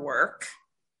more work,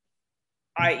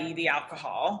 i.e. the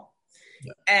alcohol,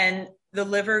 and the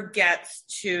liver gets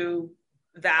to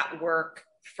that work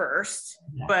first,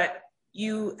 but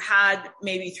you had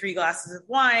maybe 3 glasses of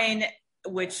wine,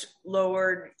 which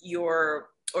lowered or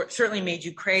certainly made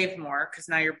you crave more, because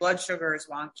now your blood sugar is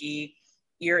wonky,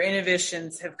 your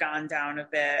inhibitions have gone down a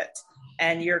bit,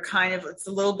 and you're it's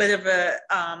a little bit of a,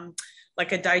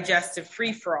 like a digestive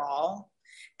free-for-all.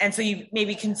 And so you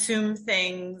maybe consume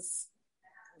things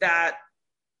that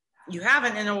you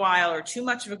haven't in a while, or too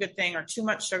much of a good thing, or too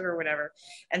much sugar or whatever.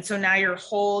 And so now your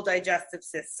whole digestive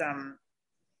system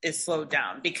is slowed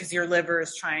down because your liver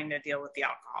is trying to deal with the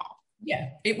alcohol. Yeah,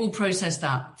 it will process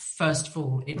that first of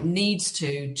all. It needs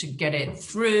to get it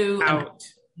through out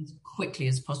as quickly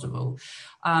as possible.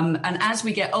 And as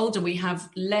we get older, we have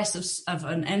less of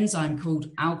an enzyme called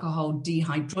alcohol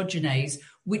dehydrogenase,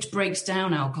 which breaks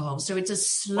down alcohol. So it's a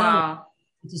slower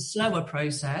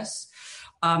process.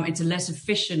 It's a less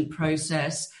efficient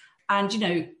process. And,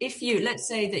 if let's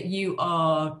say that you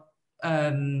are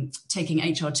taking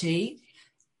HRT,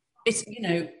 it's,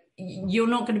 you're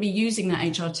not going to be using that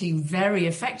HRT very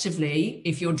effectively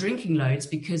if you're drinking loads,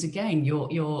 because again, your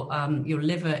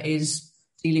liver is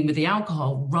dealing with the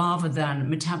alcohol rather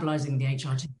than metabolizing the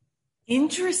HRT.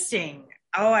 Interesting.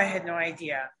 Oh, I had no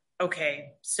idea.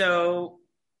 Okay, so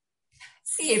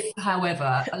if,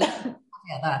 however,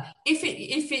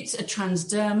 if it's a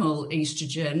transdermal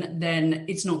estrogen, then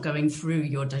it's not going through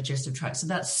your digestive tract, so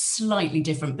that's slightly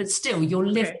different. But still, your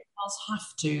liver does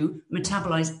have to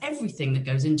metabolize everything that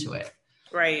goes into it.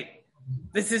 Right.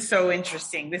 This is so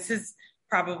interesting. This is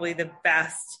probably the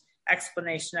best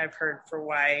explanation I've heard for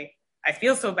why I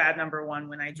feel so bad, number one,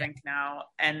 when I drink now,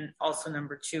 and also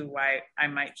number two, why I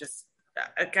might just,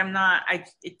 I don't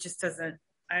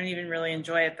even really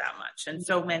enjoy it that much. And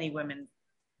so many women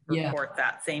report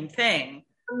that same thing.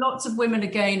 Lots of women,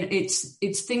 again, it's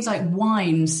things like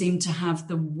wine seem to have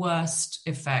the worst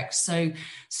effects. So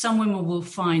some women will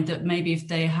find that maybe if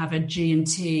they have a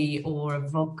G&T or a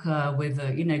vodka with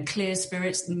clear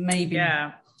spirits, maybe they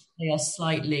are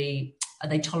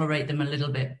they tolerate them a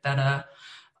little bit better.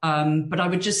 But I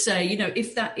would just say,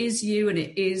 if that is you and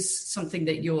it is something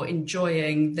that you're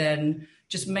enjoying, then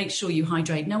just make sure you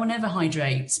hydrate. No one ever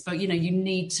hydrates, but you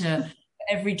need to,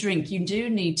 every drink, you do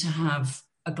need to have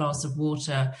a glass of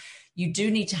water. You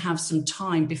do need to have some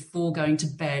time before going to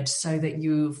bed so that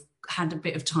you've had a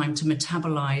bit of time to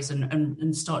metabolize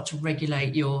and start to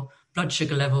regulate your blood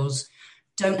sugar levels.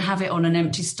 Don't have it on an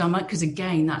empty stomach, because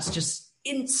again, that's just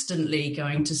instantly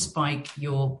going to spike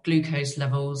your glucose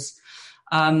levels.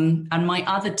 And my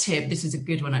other tip, this is a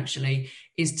good one actually,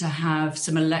 is to have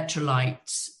some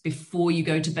electrolytes before you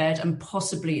go to bed and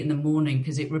possibly in the morning,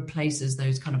 because it replaces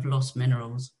those kind of lost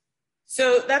minerals.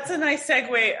 So that's a nice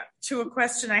segue to a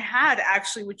question I had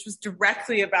actually, which was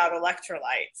directly about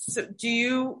electrolytes. So do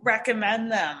you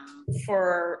recommend them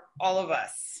for all of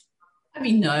us? I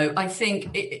mean, no, I think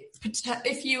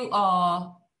if you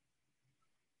are,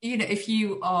 if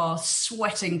you are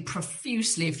sweating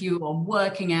profusely, if you are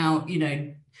working out,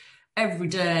 every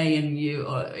day and you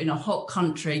are in a hot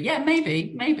country, yeah,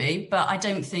 maybe, but I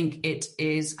don't think it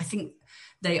is. I think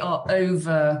they are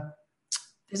over.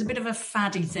 There's a bit of a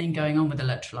faddy thing going on with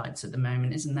electrolytes at the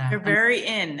moment, isn't there? They're very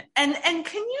in. And can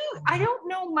you, I don't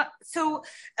know, so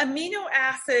amino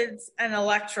acids and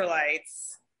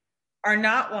electrolytes are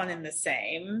not one and the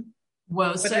same.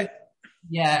 Well, so,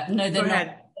 yeah, no, they're not.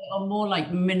 They are more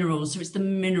like minerals. So it's the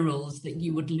minerals that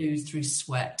you would lose through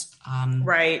sweat.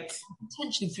 Right.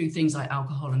 Potentially through things like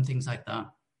alcohol and things like that.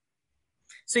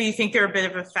 So you think they're a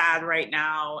bit of a fad right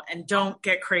now, and don't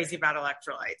get crazy about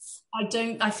electrolytes?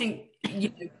 I think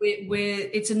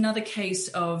it's another case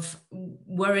of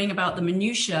worrying about the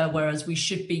minutiae, whereas we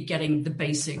should be getting the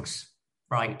basics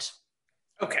right.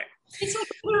 Okay. It's like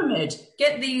a pyramid.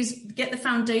 Get the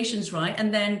foundations right,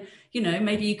 and then,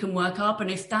 maybe you can work up. And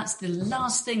if that's the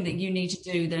last thing that you need to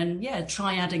do, then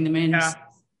try adding them in. Yeah.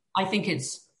 I think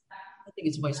it's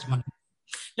a waste of money.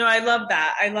 No, I love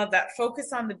that.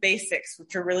 Focus on the basics,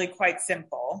 which are really quite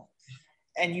simple.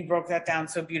 And you broke that down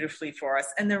so beautifully for us.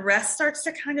 And the rest starts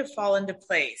to kind of fall into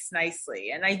place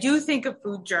nicely. And I do think a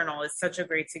food journal is such a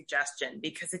great suggestion,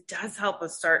 because it does help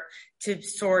us start to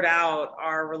sort out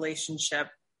our relationship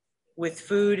with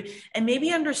food and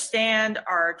maybe understand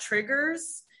our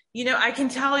triggers. I can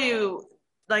tell you,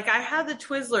 like, I had the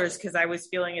Twizzlers because I was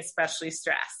feeling especially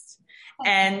stressed.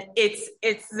 And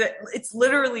it's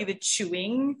literally the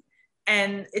chewing,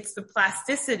 and it's the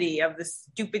plasticity of the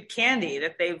stupid candy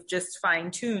that they've just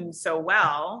fine-tuned so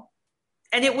well.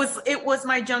 And it was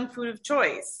my junk food of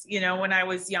choice, when I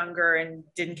was younger and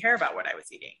didn't care about what I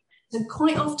was eating. So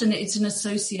quite often it's an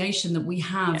association that we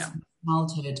have with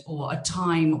childhood or a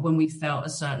time when we felt a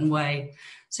certain way.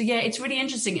 So it's really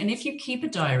interesting. And if you keep a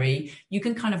diary, you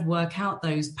can kind of work out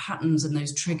those patterns and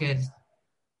those triggers.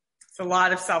 It's a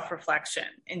lot of self-reflection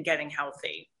in getting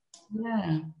healthy.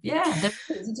 Yeah.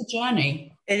 It's a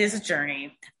journey. It is a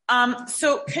journey.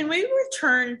 So can we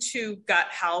return to gut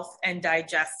health and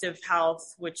digestive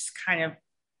health, which kind of,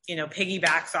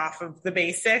 piggybacks off of the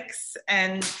basics?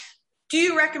 And do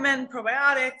you recommend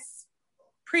probiotics,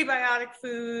 prebiotic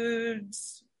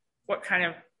foods? What kind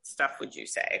of stuff would you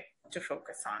say to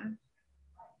focus on?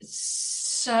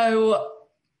 So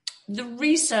the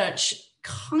research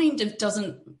kind of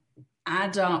doesn't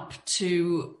add up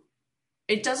to,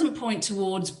 it doesn't point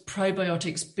towards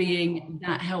probiotics being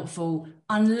that helpful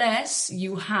unless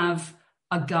you have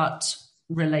a gut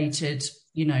related,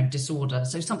 disorder.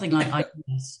 So something like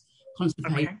IBS,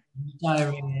 constipation,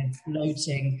 diarrhea,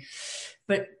 bloating.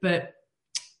 But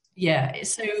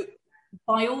so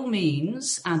by all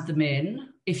means, add them in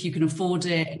if you can afford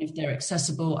it and if they're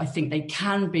accessible. I think they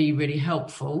can be really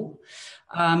helpful.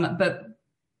 But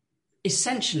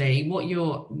essentially,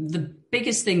 the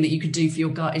biggest thing that you could do for your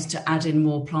gut is to add in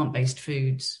more plant-based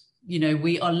foods.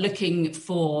 We are looking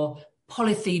for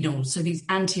polyphenols, so these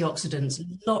antioxidants,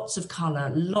 lots of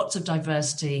color, lots of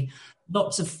diversity,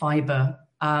 lots of fiber.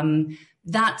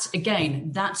 That's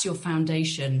your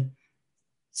foundation.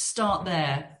 Start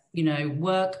there,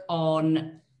 work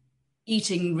on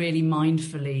eating really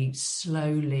mindfully,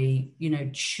 slowly,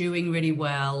 chewing really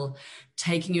well,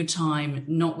 taking your time,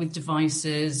 not with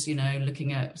devices,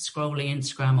 looking at scrolling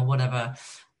Instagram or whatever,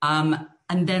 and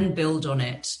then build on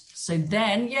it. So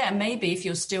then, maybe if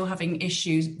you're still having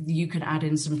issues, you can add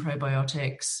in some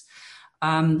probiotics.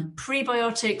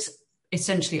 Prebiotics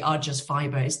essentially are just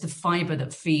fiber. It's the fiber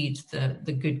that feeds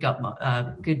the good gut bug.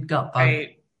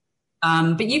 Right.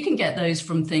 But you can get those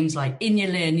from things like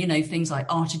inulin, things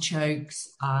like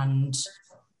artichokes and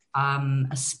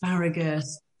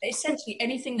asparagus, essentially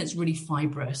anything that's really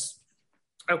fibrous.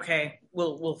 Okay,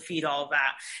 we'll feed all of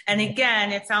that. And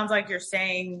again, it sounds like you're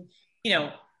saying,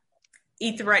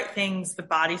 eat the right things, the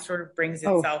body sort of brings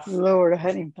itself Lord, I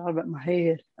hadn't even thought about my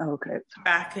head. Okay.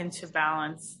 back into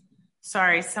balance.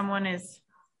 Sorry, someone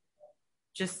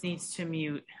just needs to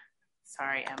mute.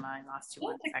 Sorry, Emma, I lost you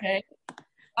 1 second.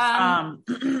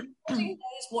 Body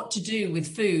knows what to do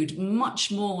with food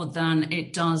much more than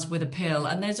it does with a pill.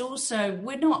 And there's also,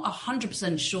 we're not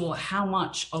 100% sure how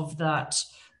much of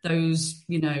those,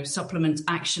 supplements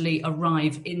actually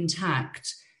arrive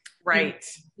intact. Right.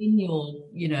 In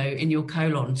your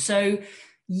colon. So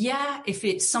yeah, if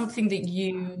it's something that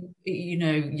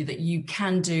that you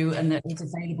can do and that is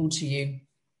available to you,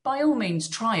 by all means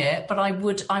try it. But I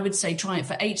would say try it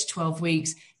for 8 to 12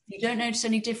 weeks. If you don't notice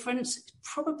any difference,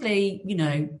 probably,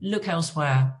 look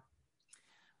elsewhere.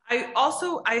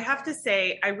 I have to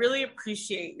say, I really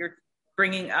appreciate your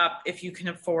bringing up if you can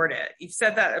afford it. You've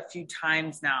said that a few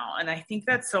times now, and I think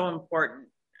that's so important.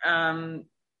 And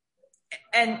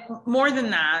more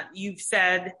than that, you've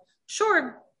said,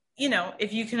 sure,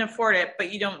 if you can afford it,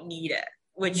 but you don't need it,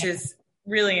 which is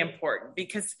really important,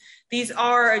 because these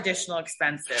are additional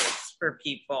expenses for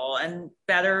people, and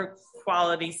better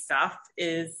quality stuff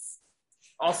is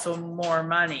also more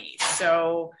money.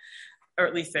 So, or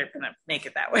at least they're going to make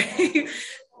it that way.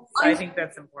 So I think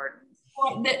that's important.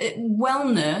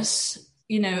 Wellness,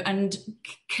 and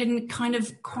can kind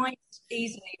of quite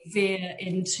easily veer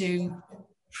into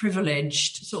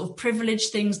privileged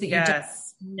things that you don't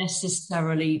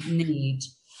necessarily need.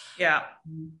 Yeah.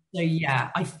 So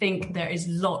I think there is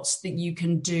lots that you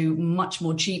can do much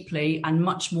more cheaply and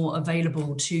much more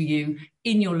available to you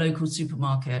in your local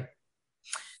supermarket.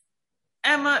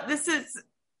 Emma, this is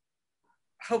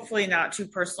hopefully not too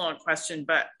personal a question,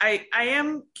 but I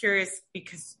am curious,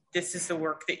 because this is the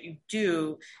work that you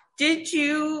do. Did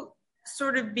you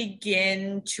sort of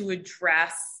begin to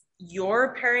address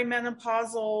your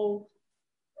perimenopausal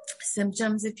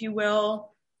symptoms, if you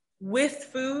will, with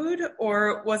food,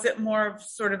 or was it more of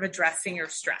sort of addressing your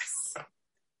stress?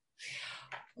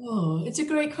 Oh, it's a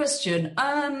great question.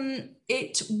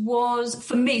 It was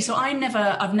for me. So I've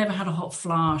never had a hot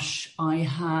flash.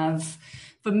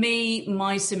 For me,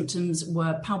 my symptoms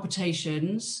were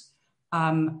palpitations,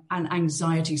 and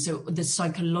anxiety. So the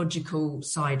psychological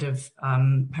side of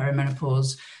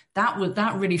perimenopause,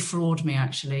 that really floored me,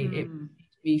 actually. It made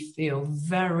me feel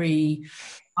very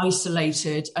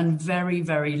isolated and very,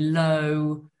 very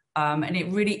low. And it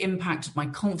really impacted my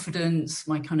confidence,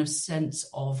 my kind of sense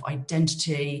of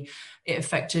identity. It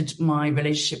affected my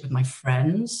relationship with my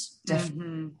friends. I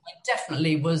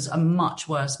definitely was a much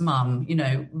worse mum,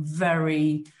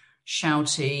 very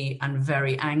shouty and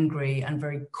very angry and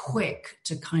very quick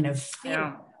to kind of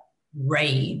feel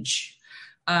rage.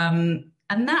 And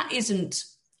that isn't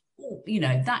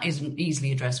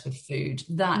easily addressed with food.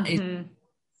 That is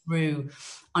through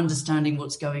understanding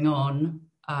what's going on,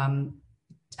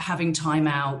 having time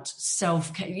out,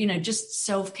 self-care, just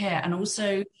self-care. And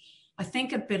also, I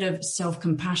think a bit of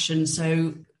self-compassion.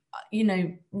 So,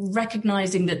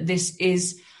 recognizing that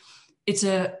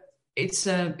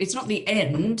it's not the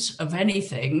end of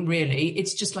anything, really.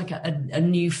 It's just like a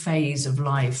new phase of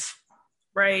life.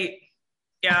 Right.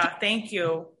 Yeah. Thank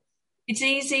you. It's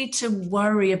easy to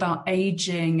worry about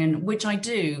aging, and which I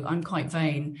do. I'm quite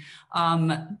vain.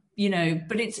 But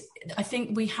I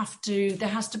think there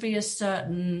has to be a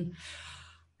certain,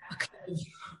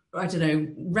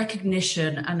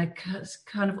 recognition and a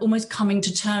kind of almost coming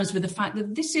to terms with the fact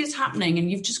that this is happening,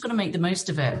 and you've just got to make the most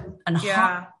of it and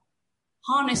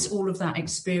harness all of that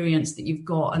experience that you've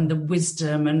got and the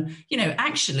wisdom. And,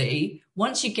 actually,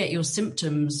 once you get your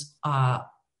symptoms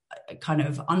kind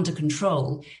of under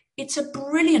control, it's a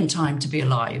brilliant time to be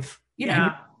alive.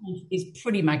 It's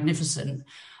pretty magnificent.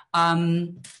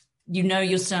 You know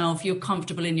yourself, you're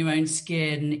comfortable in your own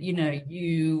skin,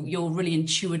 you're really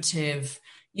intuitive,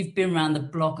 you've been around the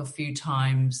block a few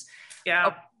times.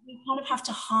 Yeah. You kind of have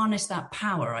to harness that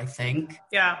power, I think.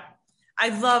 Yeah. I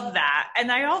love that.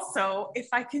 And I also, if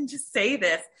I can just say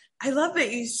this, I love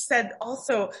that you said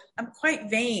also, I'm quite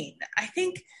vain. I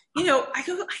think, I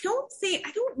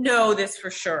don't know this for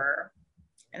sure,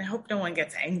 and I hope no one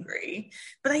gets angry,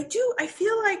 but I feel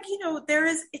like,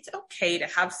 it's okay to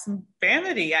have some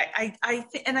vanity.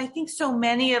 And I think so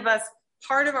many of us,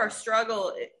 part of our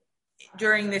struggle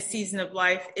during this season of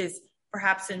life is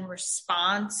perhaps in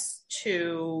response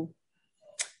to,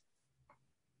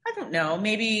 I don't know,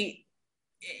 maybe,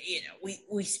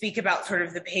 we speak about sort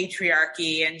of the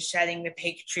patriarchy and shedding the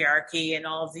patriarchy and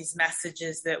all of these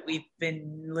messages that we've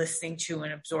been listening to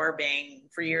and absorbing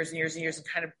for years and years and years, and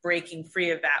kind of breaking free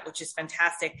of that, which is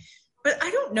fantastic. But I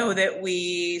don't know that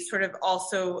we sort of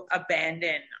also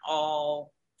abandon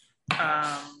all,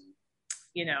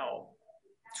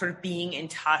 sort of being in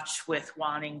touch with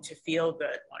wanting to feel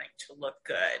good, wanting to look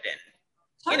good, and,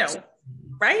 you know,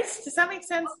 right? Does that make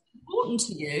sense? Important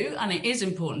to you, and it is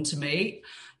important to me,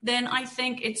 then I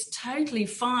think it's totally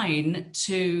fine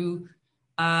to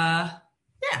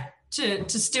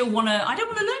still want to. I don't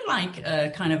want to look like a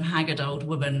kind of haggard old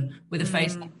woman with a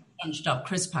face like a punched up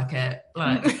crisp packet.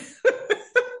 Like,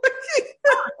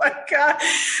 oh my God,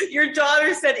 your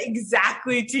daughter said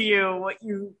exactly to you what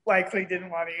you likely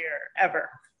didn't want to hear ever.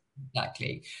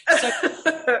 Exactly. So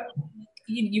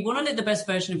you want to look the best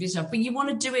version of yourself, but you want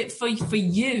to do it for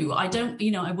you. I don't,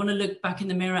 I want to look back in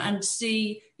the mirror and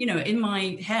see, in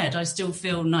my head, I still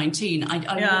feel 19.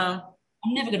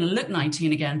 I'm never going to look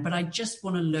 19 again, but I just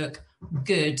want to look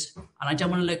good, and I don't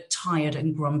want to look tired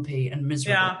and grumpy and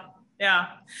miserable. Yeah.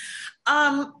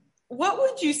 What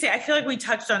would you say? I feel like we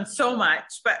touched on so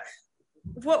much, but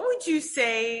what would you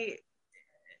say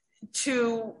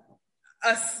to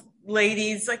us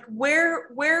ladies? Like,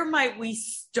 where might we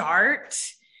start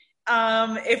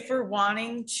if we're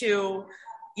wanting to,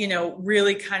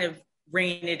 really kind of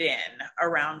rein it in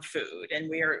around food, and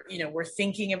we're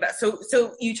thinking about,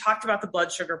 so you talked about the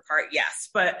blood sugar part. Yes.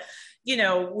 But,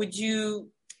 what would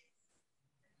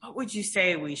you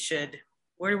say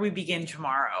where do we begin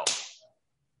tomorrow?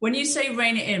 When you say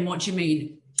rein it in, what do you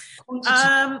mean?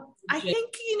 I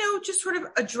think, just sort of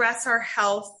address our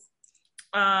health,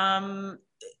 go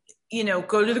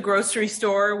to the grocery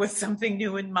store with something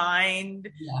new in mind.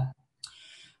 Yeah.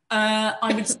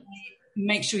 I would say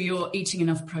make sure you're eating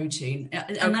enough protein.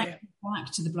 And that goes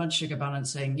back to the blood sugar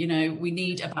balancing. We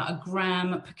need about 1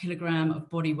 gram per kilogram of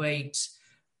body weight.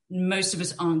 Most of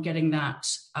us aren't getting that.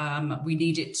 We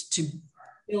need it to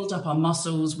build up our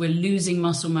muscles. We're losing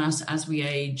muscle mass as we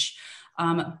age.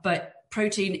 But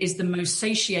protein is the most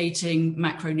satiating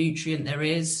macronutrient there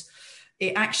is.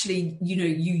 It actually, you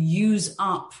use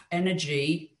up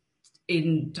energy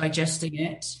in digesting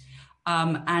it.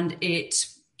 And it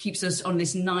keeps us on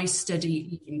this nice,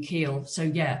 steady eating keel. So,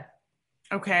 yeah.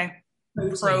 Okay.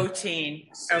 Protein.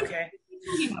 Okay.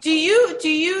 Do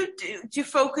you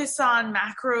focus on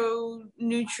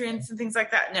macronutrients and things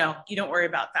like that? No, you don't worry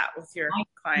about that with your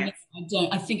clients. I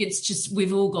don't. I think it's just,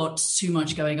 we've all got too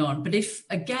much going on. But it's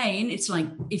like,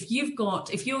 if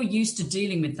you're used to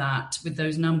dealing with that, with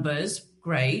those numbers,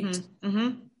 great. Mm-hmm.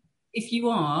 If you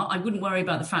are, I wouldn't worry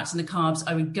about the fats and the carbs.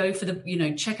 I would go for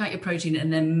check out your protein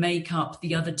and then make up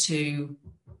the other two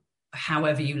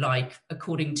however you like,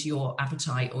 according to your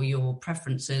appetite or your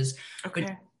preferences. Okay.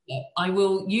 But I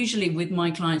will usually, with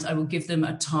my clients, I will give them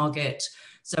a target.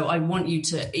 So I want you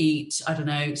to eat,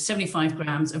 75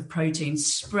 grams of protein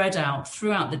spread out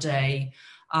throughout the day,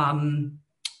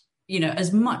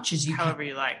 as much as you can. However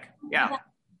you like. Yeah.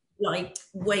 Like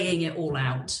weighing it all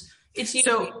out.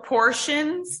 So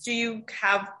portions, do you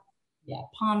have? Yeah,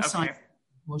 palm-sized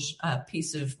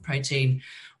piece of protein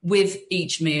with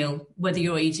each meal, whether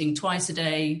you're eating twice a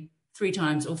day, 3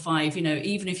 times or 5,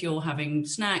 even if you're having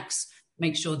snacks,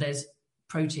 make sure there's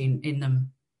protein in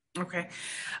them. Okay.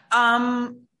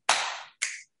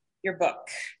 Your book.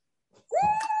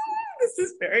 This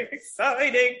is very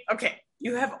exciting. Okay.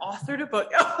 You have authored a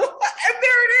book. Oh, and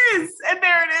there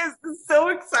it is. It's so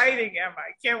exciting, Emma.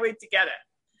 I can't wait to get it.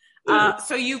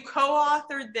 So you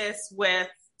co-authored this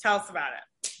tell us about it.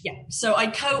 Yeah, so I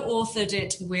co-authored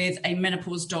it with a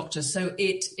menopause doctor. So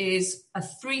it is a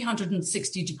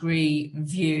 360-degree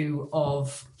view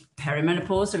of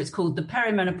perimenopause. So it's called the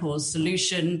Perimenopause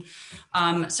Solution.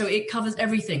 So it covers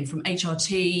everything from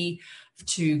HRT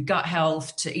to gut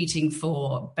health to eating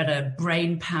for better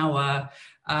brain power.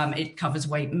 It covers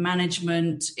weight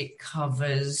management. It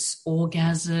covers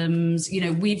orgasms.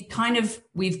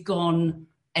 We've gone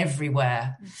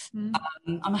everywhere.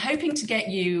 Mm-hmm. I'm hoping to get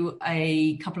you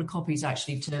a couple of copies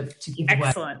actually to give away.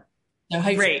 Excellent. So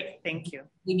great. Thank you.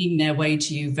 Bringing their way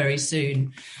to you very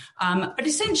soon. But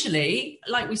essentially,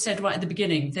 like we said right at the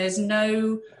beginning, there's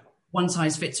no one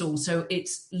size fits all. So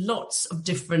it's lots of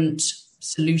different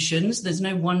solutions. There's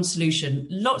no one solution,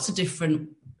 lots of different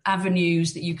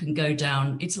avenues that you can go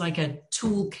down. It's like a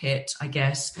toolkit, I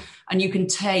guess. And you can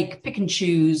pick and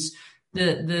choose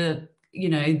the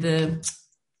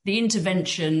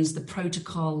interventions, the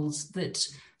protocols that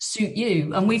suit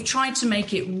you. And we've tried to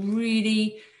make it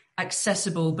really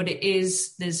accessible, but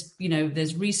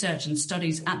there's research and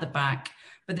studies at the back,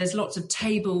 but there's lots of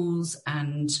tables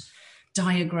and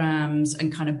diagrams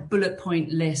and kind of bullet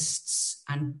point lists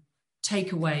and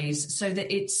takeaways so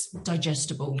that it's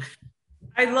digestible.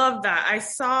 I love that. I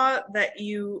saw that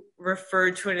you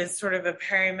referred to it as sort of a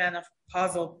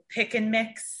perimenopausal pick and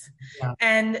mix. Yeah.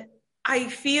 And I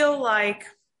feel like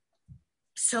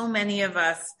so many of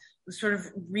us sort of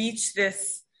reach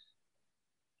this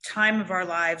time of our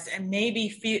lives and maybe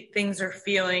things are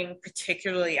feeling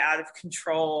particularly out of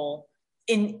control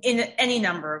in any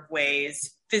number of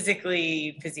ways,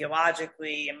 physically,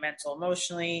 physiologically, and mental,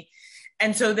 emotionally.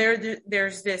 And so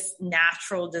there's this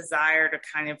natural desire to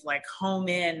kind of like home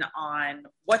in on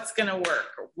what's going to work,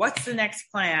 or what's the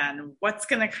next plan, what's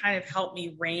going to kind of help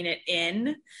me rein it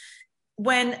in,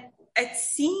 when it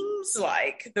seems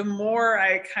like the more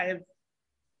I kind of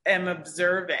am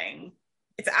observing,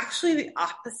 it's actually the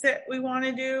opposite we want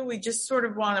to do. We just sort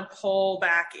of want to pull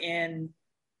back in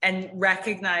and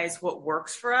recognize what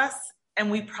works for us. And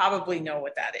we probably know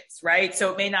what that is, right?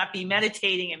 So it may not be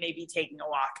meditating, it may be taking a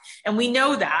walk. And we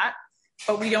know that,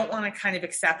 but we don't want to kind of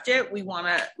accept it. We want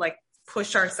to like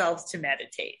push ourselves to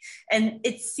meditate. And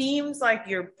it seems like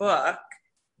your book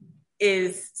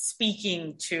is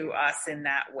speaking to us in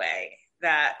that way,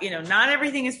 that, you know, not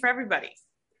everything is for everybody.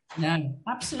 No,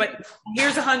 absolutely. But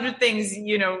here's 100 things,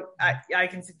 you know, I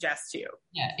can suggest to you.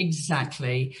 Yeah,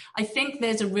 exactly. I think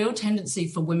there's a real tendency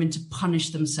for women to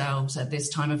punish themselves at this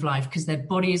time of life because their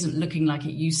body isn't looking like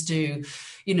it used to.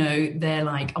 You know, they're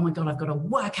like, oh my God, I've got to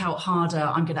work out harder.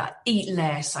 I'm going to eat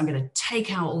less. I'm going to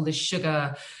take out all this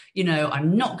sugar. You know,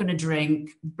 I'm not going to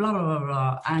drink, blah, blah, blah,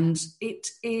 blah. And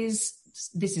this is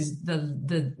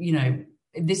you know,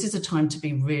 this is a time to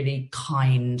be really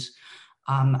kind.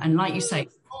 And like you say,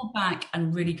 pull back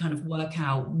and really kind of work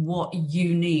out what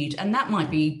you need. And that might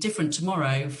be different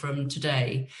tomorrow from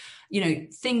today. You know,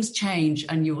 things change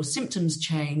and your symptoms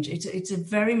change. It's a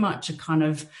very much a kind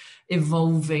of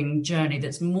evolving journey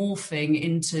that's morphing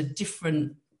into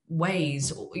different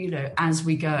ways, you know, as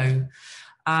we go.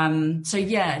 So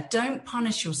yeah, don't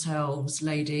punish yourselves,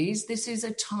 ladies. This is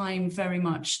a time very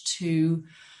much to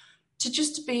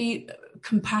just be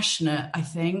compassionate, I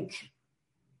think.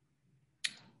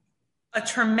 A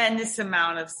tremendous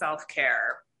amount of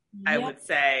self-care, I would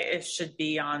say, it should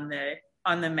be on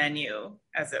the menu,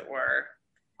 as it were.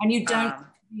 And you don't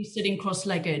be sitting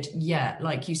cross-legged yet,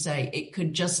 like you say. It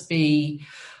could just be,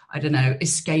 I don't know,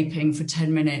 escaping for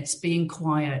 10 minutes, being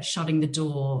quiet, shutting the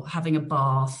door, having a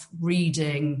bath,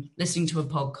 reading, listening to a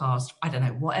podcast. I don't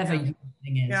know, whatever your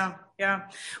thing is. Yeah.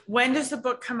 When does the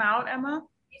book come out, Emma?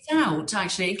 It's out,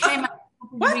 actually. It came out.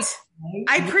 What?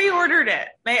 I pre-ordered it.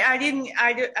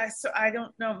 I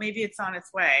don't know. Maybe it's on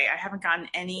its way. I haven't gotten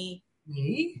any.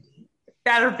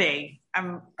 That are big.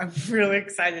 I'm really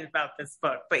excited about this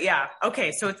book. But yeah,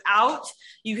 okay. So it's out.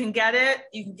 You can get it.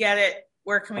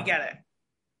 Where can we get it?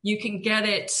 You can get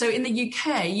it. So in the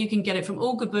UK, you can get it from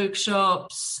all good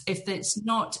bookshops. If it's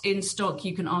not in stock,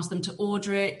 you can ask them to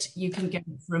order it. You can get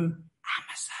it from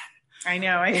Amazon. I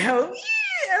know.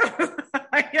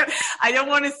 I don't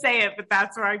want to say it, but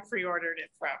that's where I pre-ordered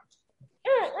it from.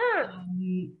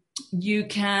 You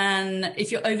can,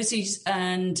 if you're overseas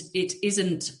and it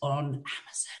isn't on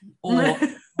Amazon or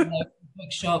on a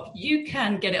bookshop, you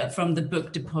can get it from the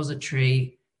Book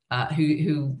Depository,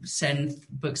 who send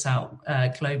books out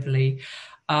globally.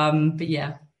 But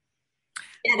yeah.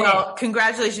 Well,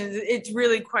 congratulations. It's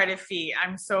really quite a feat.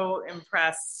 I'm so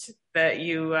impressed that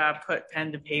you put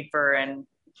pen to paper and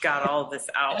got all this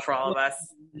out for all of us.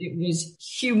 It was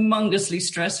humongously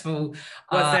stressful.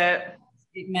 Was it?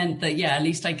 It meant that, yeah, at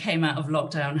least I came out of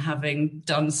lockdown having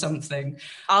done something.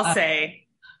 I'll say.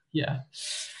 Yeah.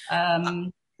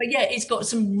 But yeah, it's got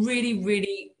some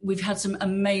really, we've had some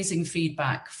amazing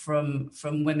feedback from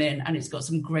women, and it's got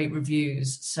some great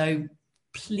reviews. So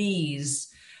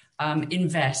please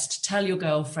invest, tell your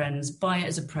girlfriends, buy it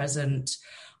as a present.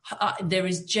 There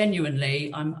is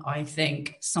genuinely, I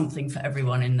think, something for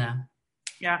everyone in there.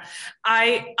 Yeah.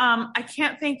 I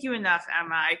can't thank you enough,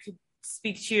 Emma. I could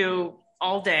speak to you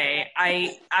all day.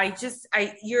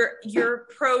 Your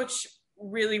approach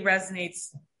really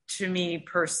resonates to me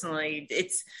personally.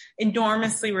 It's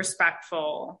enormously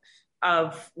respectful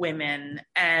of women,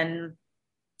 and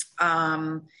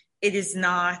it is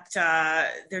not,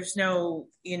 there's no,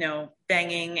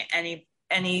 banging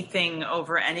anything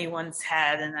over anyone's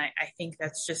head. And I think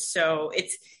that's just so, it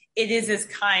is as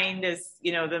kind as,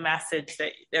 the message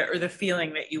or the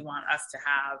feeling that you want us to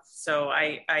have. So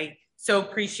I so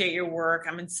appreciate your work.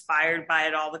 I'm inspired by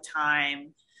it all the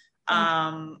time.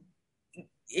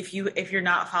 If you're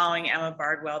not following Emma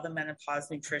Bardwell, the menopause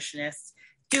nutritionist,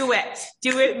 do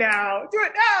it now.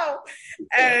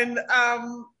 And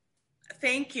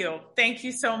thank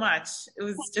you so much. It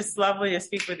was just lovely to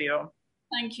speak with you.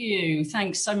 Thank you.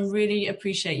 Thanks. I really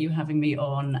appreciate you having me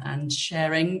on and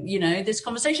sharing, this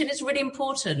conversation. It's really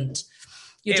important.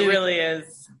 It really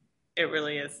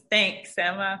is. Thanks,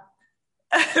 Emma.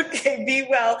 Okay, be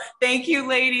well. Thank you,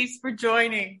 ladies, for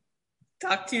joining.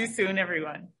 Talk to you soon,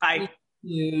 everyone. Bye.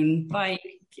 Soon. Bye.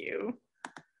 Thank you.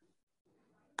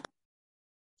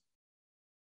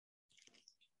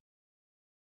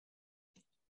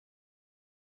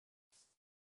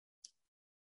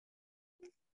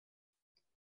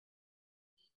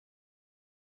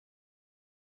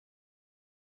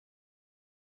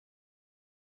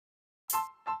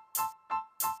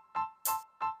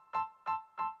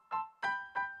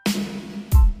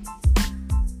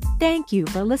 Thank you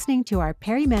for listening to our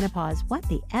Perimenopause What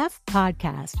the F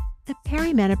podcast. The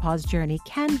perimenopause journey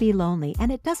can be lonely,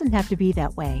 and it doesn't have to be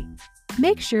that way.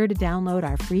 Make sure to download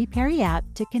our free Peri app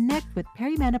to connect with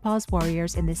perimenopause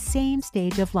warriors in the same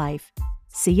stage of life.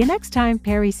 See you next time,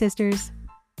 Peri Sisters.